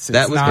guess.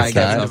 That was my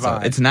guess also.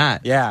 Devine. It's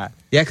not. Yeah.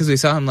 Yeah, because we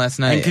saw him last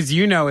night. And because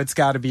it's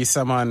got to be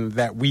someone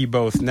that we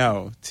both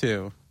know,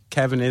 too.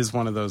 Kevin is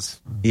one of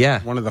those. Yeah.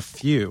 One of the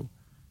few.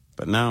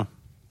 But no,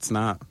 it's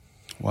not.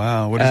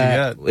 Wow. What does he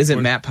get? Is it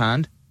Matt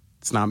Pond?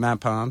 It's not Matt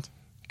Pond.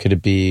 Could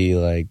it be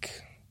like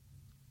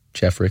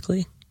Jeff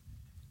Rickley?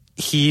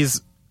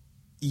 He's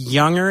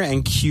younger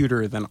and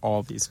cuter than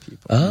all these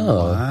people.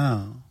 Oh.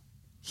 Wow.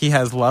 He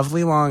has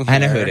lovely long hair. I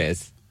know who it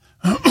is.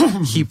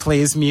 He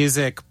plays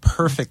music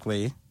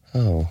perfectly.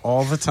 Oh.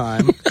 All the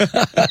time.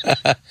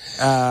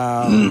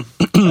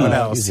 What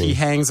else? He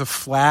hangs a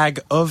flag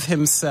of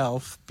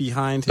himself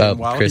behind him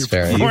while Chris he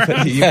Farron.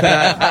 performs. You put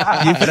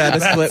out a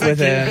split with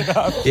him.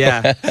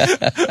 Yeah.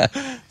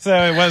 So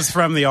it was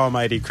from the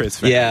almighty Chris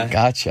Farron. Yeah.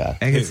 Gotcha.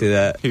 I can see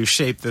that. Who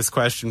shaped this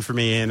question for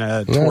me in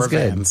a That's tour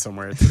good. van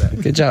somewhere today.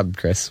 Good job,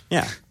 Chris.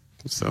 Yeah.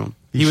 So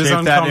He was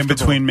shaped that in uncomfortable.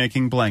 between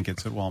making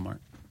blankets at Walmart.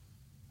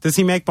 Does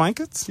he make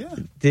blankets? Yeah.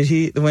 Did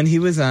he, when he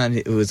was on,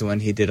 it was when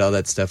he did all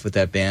that stuff with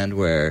that band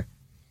where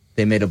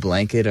they made a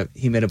blanket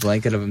he made a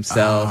blanket of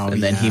himself, Oh,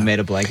 and then he yeah. made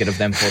a blanket of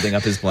them holding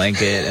up his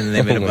blanket, and then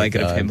they made a my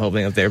blanket of God. him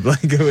holding up their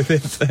blanket with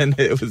it, and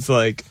it was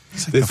like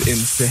this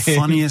insane.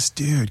 Funniest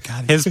dude.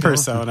 God, His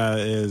persona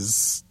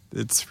it's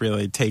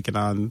really taken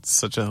on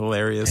such a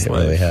hilarious It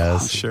life. really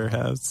has. It sure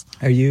has.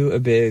 Are you a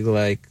big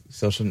do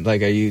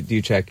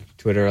you check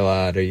Twitter a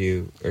lot? Or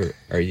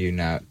are you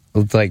not?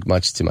 Like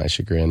much to my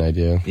chagrin, I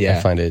do.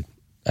 Yeah. I'm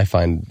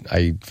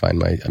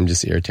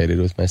just irritated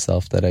with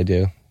myself that I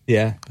do.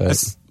 Yeah. But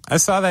I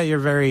saw that you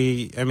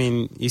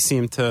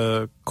seem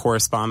to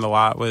correspond a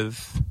lot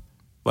with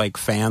like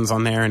fans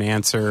on there and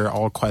answer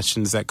all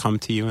questions that come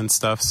to you and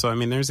stuff. So,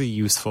 there's a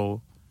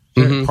useful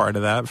part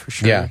of that for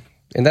sure. yeah,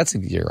 and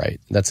you're right.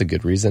 That's a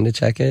good reason to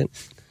check it.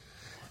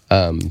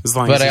 As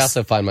long But as I you-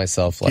 also find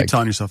myself keep like,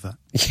 telling yourself that.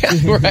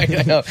 yeah, right.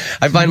 I know.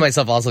 I find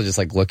myself also just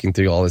like looking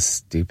through all this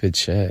stupid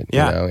shit,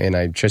 Yeah. and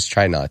I just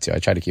try not to. I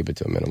try to keep it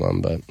to a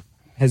minimum, but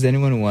Has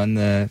anyone won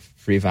the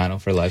free vinyl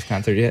for live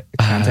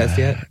contest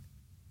yet?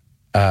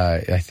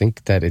 I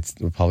think that it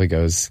probably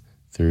goes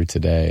through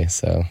today.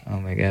 So Oh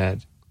my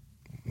god.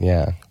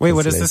 yeah. Wait,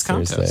 what is Today's this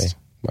contest? Thursday,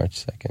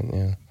 March 2nd.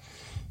 Yeah.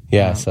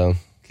 Yeah. Wow. So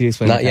Can you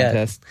explain Not the yet.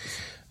 contest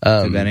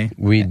to Benny?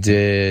 we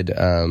did.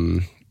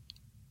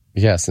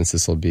 Since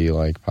this will be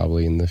like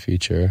probably in the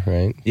future,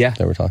 right? Yeah.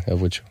 That we're talking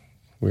of, which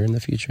we're in the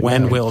future.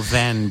 When now. will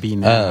then be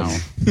now?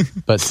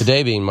 But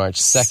today being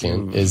March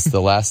 2nd is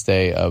the last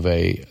day of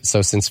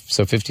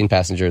 15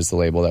 Passenger is the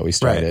label that we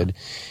started.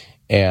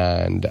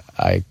 And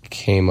I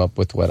came up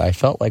with what I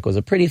felt like was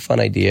a pretty fun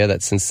idea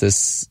that since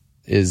this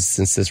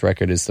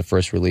record is the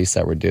first release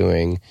that we're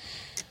doing,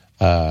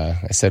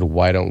 I said,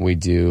 why don't we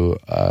do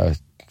a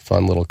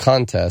fun little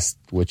contest,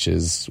 which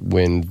is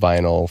win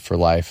vinyl for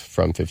life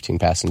from 15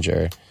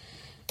 Passenger.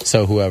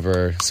 So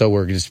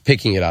we're just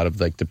picking it out of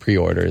like the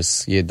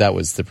pre-orders. That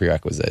was the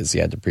prerequisites.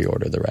 You had to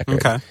pre-order the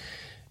record. Okay.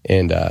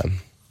 And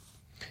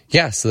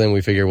so then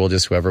we figure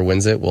whoever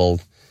wins it, we'll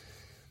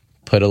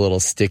put a little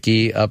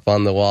sticky up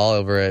on the wall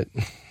over at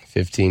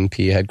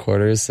 15P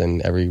headquarters,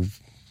 and every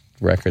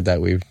record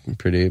that we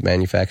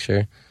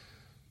manufacture,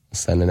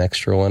 send an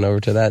extra one over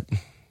to that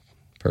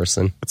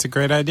person. That's a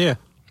great idea.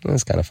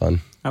 It's kind of fun.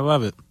 I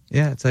love it.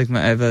 Yeah, it's like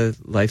I have a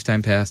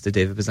lifetime pass to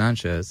David Bazan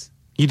shows.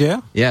 You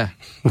do? Yeah.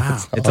 Wow.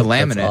 It's a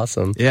laminate. That's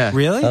awesome. Yeah.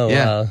 Really? Oh,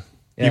 Yeah. wow.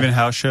 Yeah. Even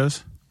house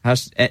shows?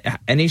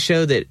 Any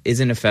show that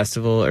isn't a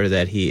festival or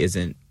that he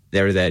isn't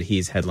there, that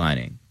he's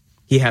headlining,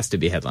 he has to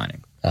be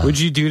headlining. What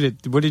did you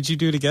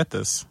do to get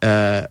this?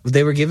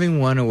 They were giving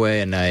one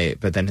away a night,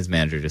 but then his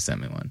manager just sent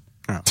me one.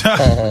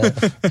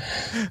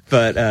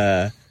 But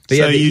So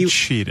yeah, you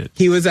cheated.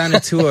 He was on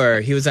a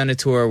tour. He was on a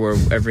tour where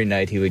every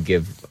night he would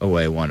give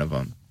away one of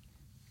them.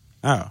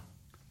 Oh.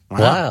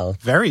 Wow.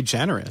 Very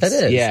generous. That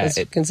is. Yeah,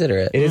 That's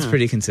considerate. It is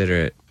pretty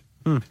considerate.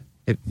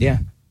 Yeah.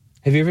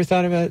 Have you ever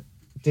thought about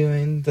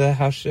doing the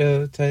house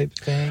show type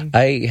thing?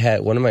 I had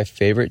one of my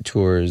favorite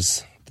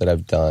tours that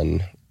I've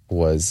done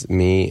was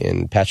me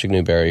and Patrick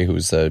Newberry,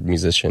 who's a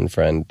musician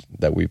friend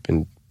that we've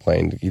been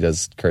playing. He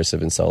does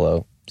cursive and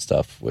solo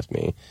stuff with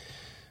me.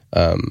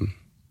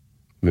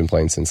 We've been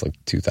playing since like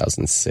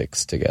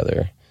 2006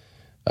 together.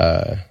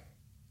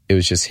 It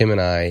was just him and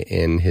I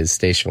in his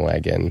station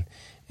wagon,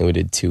 and we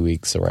did 2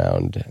 weeks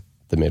around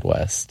the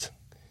Midwest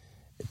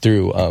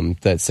through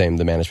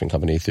the management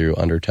company, through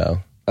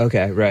Undertow.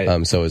 Okay,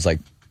 right. So it was like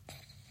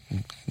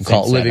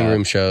called living setup.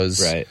 room shows,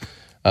 Right.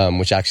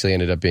 Which actually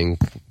ended up being,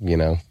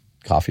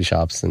 coffee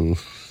shops and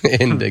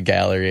into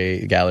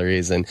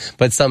galleries,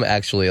 but some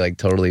actually like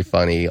totally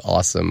funny,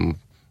 awesome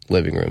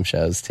living room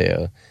shows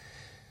too.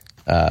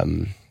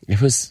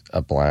 It was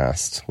a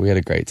blast. We had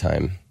a great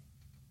time.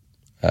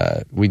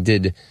 We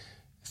did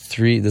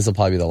 3. This will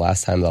probably be the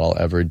last time that I'll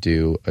ever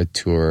do a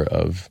tour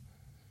of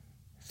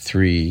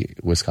 3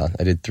 Wisconsin.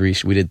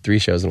 We did 3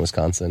 shows in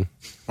Wisconsin.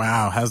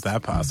 Wow, how's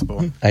that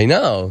possible? I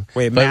know.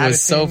 Wait, but it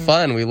was so Madison?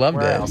 fun. We loved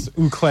Where it. else?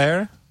 Eau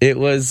Claire? It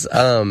was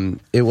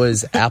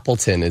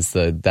Appleton that's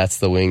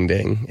the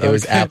wingding. It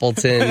was Okay.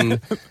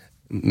 Appleton,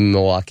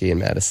 Milwaukee, and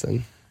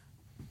Madison.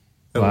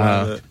 I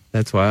love Wow. it.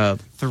 That's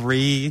wild.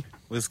 3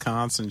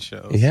 Wisconsin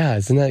shows. Yeah,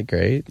 isn't that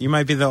great? You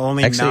might be the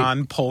only Actually-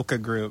 non-polka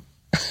group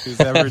who's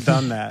ever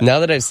done that. Now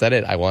that I've said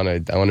it, I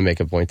want to make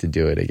a point to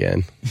do it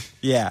again.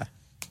 Yeah.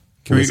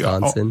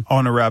 Wisconsin. I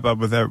want to wrap up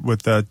with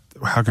that.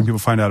 How can people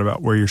find out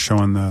about where you're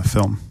showing the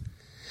film?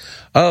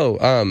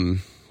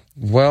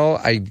 Well,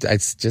 I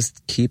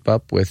just keep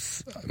up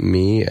with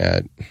me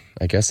at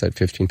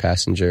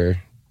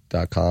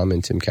 15passenger.com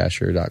and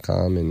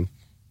timcasher.com and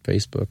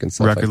Facebook and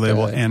stuff Record like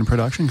label that. and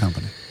production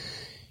company.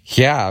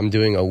 Yeah, I'm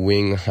doing a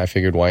wing. I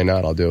figured why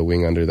not? I'll do a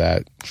wing under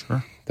that.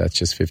 Sure. That's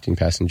just 15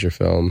 passenger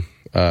film.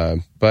 Yeah,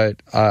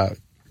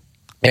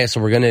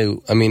 so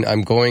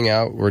I'm going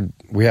out.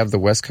 We have the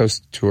West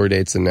Coast tour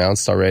dates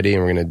announced already,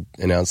 and we're going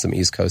to announce some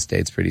East Coast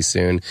dates pretty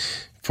soon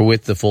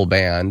with the full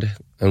band,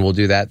 and we'll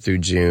do that through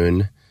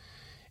June.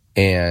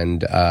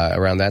 And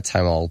around that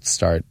time, I'll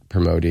start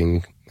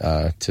promoting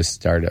to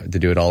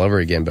do it all over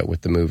again, but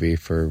with the movie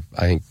for,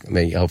 I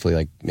think,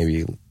 hopefully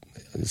maybe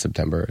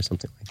September or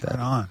something like that.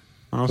 Right on.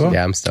 Awesome.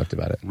 Yeah, I'm stoked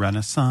about it.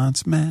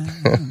 Renaissance man.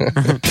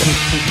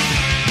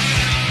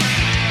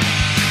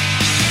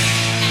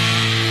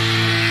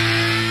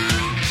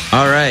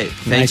 All right.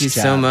 Thank Nice you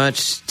job. so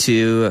much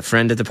to a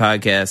friend of the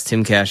podcast,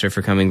 Tim Casher,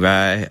 for coming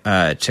by.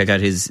 Check out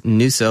his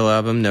new solo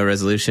album, No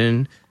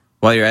Resolution.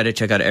 While you're at it,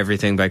 check out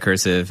everything by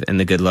Cursive and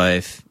The Good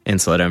Life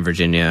and Slow Down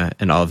Virginia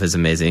and all of his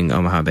amazing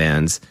Omaha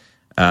bands.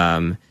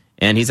 And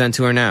he's on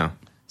tour now.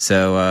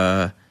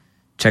 So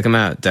check him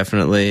out.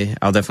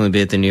 I'll definitely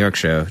be at the New York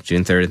show,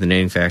 June 3rd at the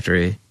Knitting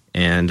Factory.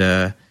 And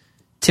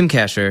Tim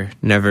Casher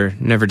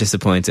never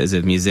disappoints as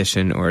a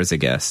musician or as a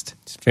guest.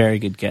 It's a very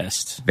good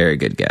guest. Very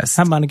good guest.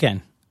 Have him on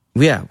again.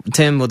 Yeah,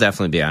 Tim will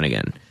definitely be on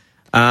again.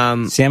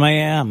 Sam I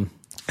Am.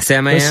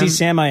 Sam I Go Am. see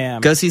Sam I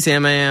Am. Go see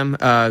Sam I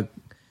Am.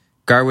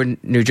 Garwood,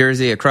 New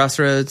Jersey at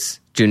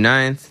Crossroads, June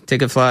 9th.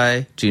 Ticket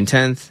fly, June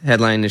 10th.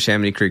 Headline the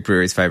Chamonix Creek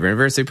Brewery's 5-year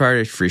anniversary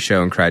party. Free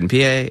show in Croydon, PA.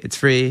 It's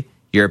free.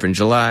 Europe in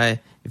July.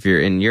 If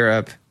you're in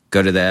Europe,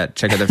 go to that.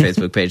 Check out their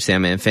Facebook page,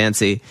 Sam I Am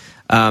Fancy.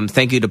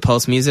 Thank you to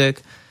Pulse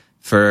Music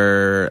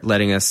for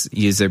letting us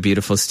use their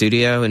beautiful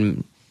studio.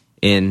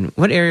 In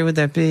what area would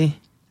that be?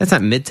 That's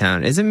not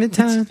Midtown. Is it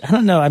Midtown? I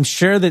don't know. I'm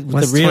sure that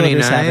What's the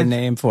realtors have a 29th?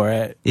 name for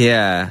it.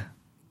 Yeah.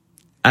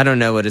 I don't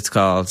know what it's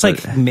called. It's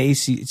like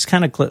Macy. It's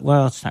kind of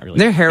well. It's not really.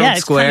 They're Herald yeah,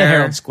 it's Square. kinda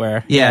Herald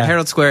Square. Yeah,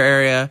 Herald Square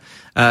area.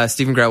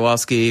 Stephen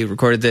Growalski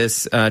recorded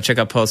this. Check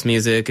out Pulse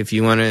Music if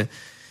you want to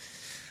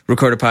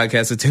record a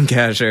podcast with Tim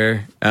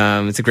Casher.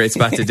 It's a great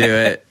spot to do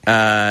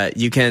it.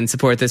 You can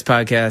support this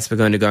podcast by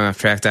going to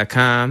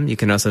goingofftrack.com. You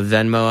can also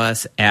Venmo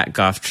us at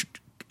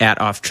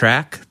Off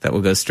Track. That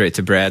will go straight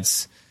to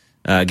Brad's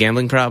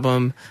gambling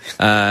problem.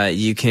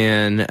 You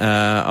can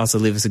also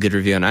leave us a good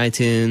review on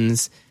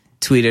iTunes.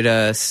 Tweet at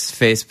us,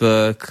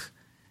 Facebook.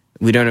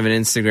 We don't have an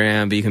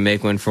Instagram, but you can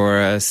make one for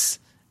us.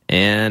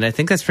 And I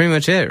think that's pretty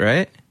much it,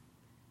 right?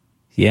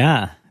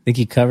 Yeah. I think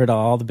you covered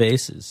all the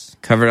bases.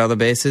 Covered all the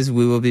bases.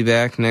 We will be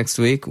back next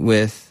week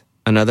with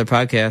another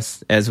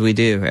podcast as we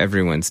do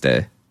every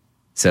Wednesday.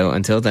 So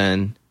until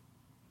then,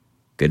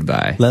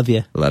 goodbye. Love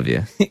you. Love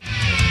you.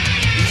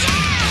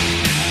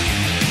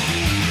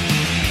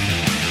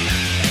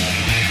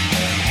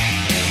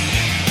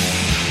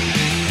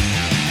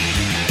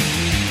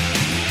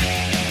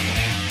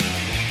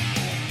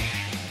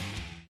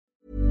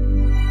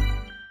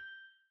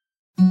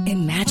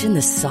 Imagine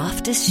the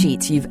softest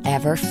sheets you've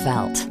ever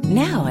felt.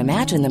 Now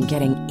imagine them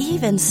getting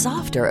even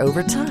softer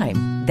over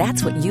time.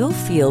 That's what you'll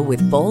feel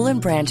with Boll &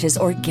 Branch's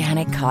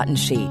organic cotton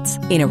sheets.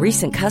 In a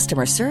recent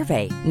customer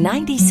survey,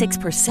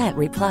 96%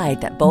 replied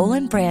that Boll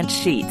 & Branch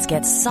sheets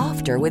get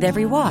softer with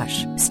every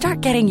wash.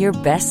 Start getting your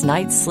best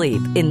night's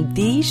sleep in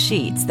these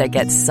sheets that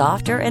get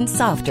softer and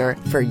softer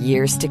for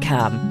years to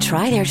come.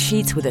 Try their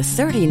sheets with a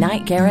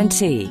 30-night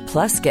guarantee.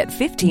 Plus, get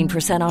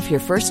 15% off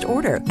your first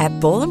order at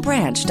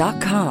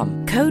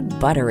bollandbranch.com. Code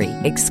BUTTERY.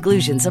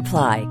 Exclusions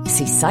apply.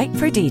 See site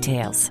for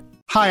details.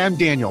 Hi, I'm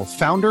Daniel,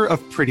 founder of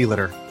Pretty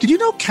Litter. Did you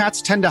know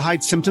cats tend to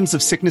hide symptoms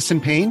of sickness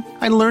and pain?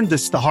 I learned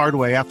this the hard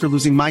way after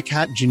losing my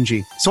cat,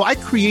 Gingy. So I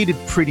created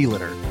Pretty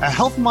Litter, a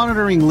health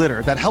monitoring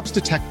litter that helps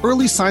detect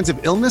early signs of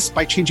illness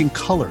by changing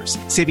colors,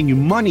 saving you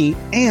money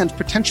and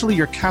potentially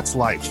your cat's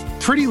life.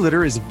 Pretty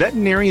Litter is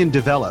veterinarian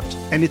developed,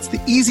 and it's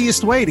the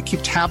easiest way to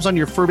keep tabs on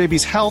your fur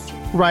baby's health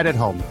right at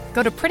home.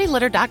 Go to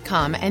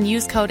prettylitter.com and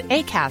use code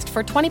ACAST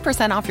for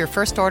 20% off your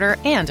first order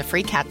and a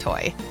free cat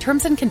toy.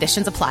 Terms and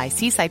conditions apply.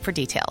 See site for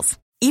details.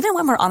 Even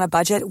when we're on a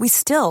budget, we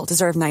still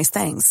deserve nice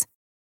things.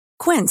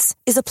 Quince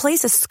is a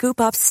place to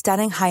scoop up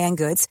stunning high-end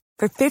goods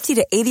for 50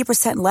 to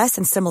 80% less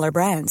than similar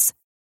brands.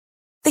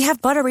 They have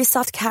buttery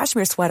soft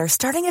cashmere sweaters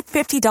starting at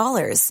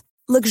 $50,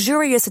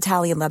 luxurious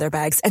Italian leather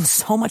bags, and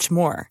so much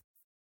more.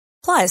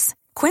 Plus,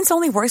 Quince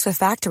only works with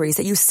factories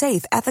that use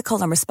safe,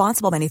 ethical, and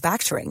responsible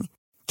manufacturing.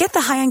 Get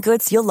the high-end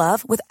goods you'll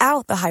love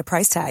without the high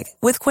price tag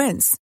with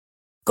Quince.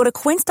 Go to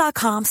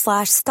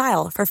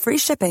quince.com/style for free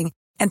shipping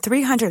and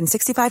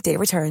 365-day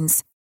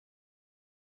returns.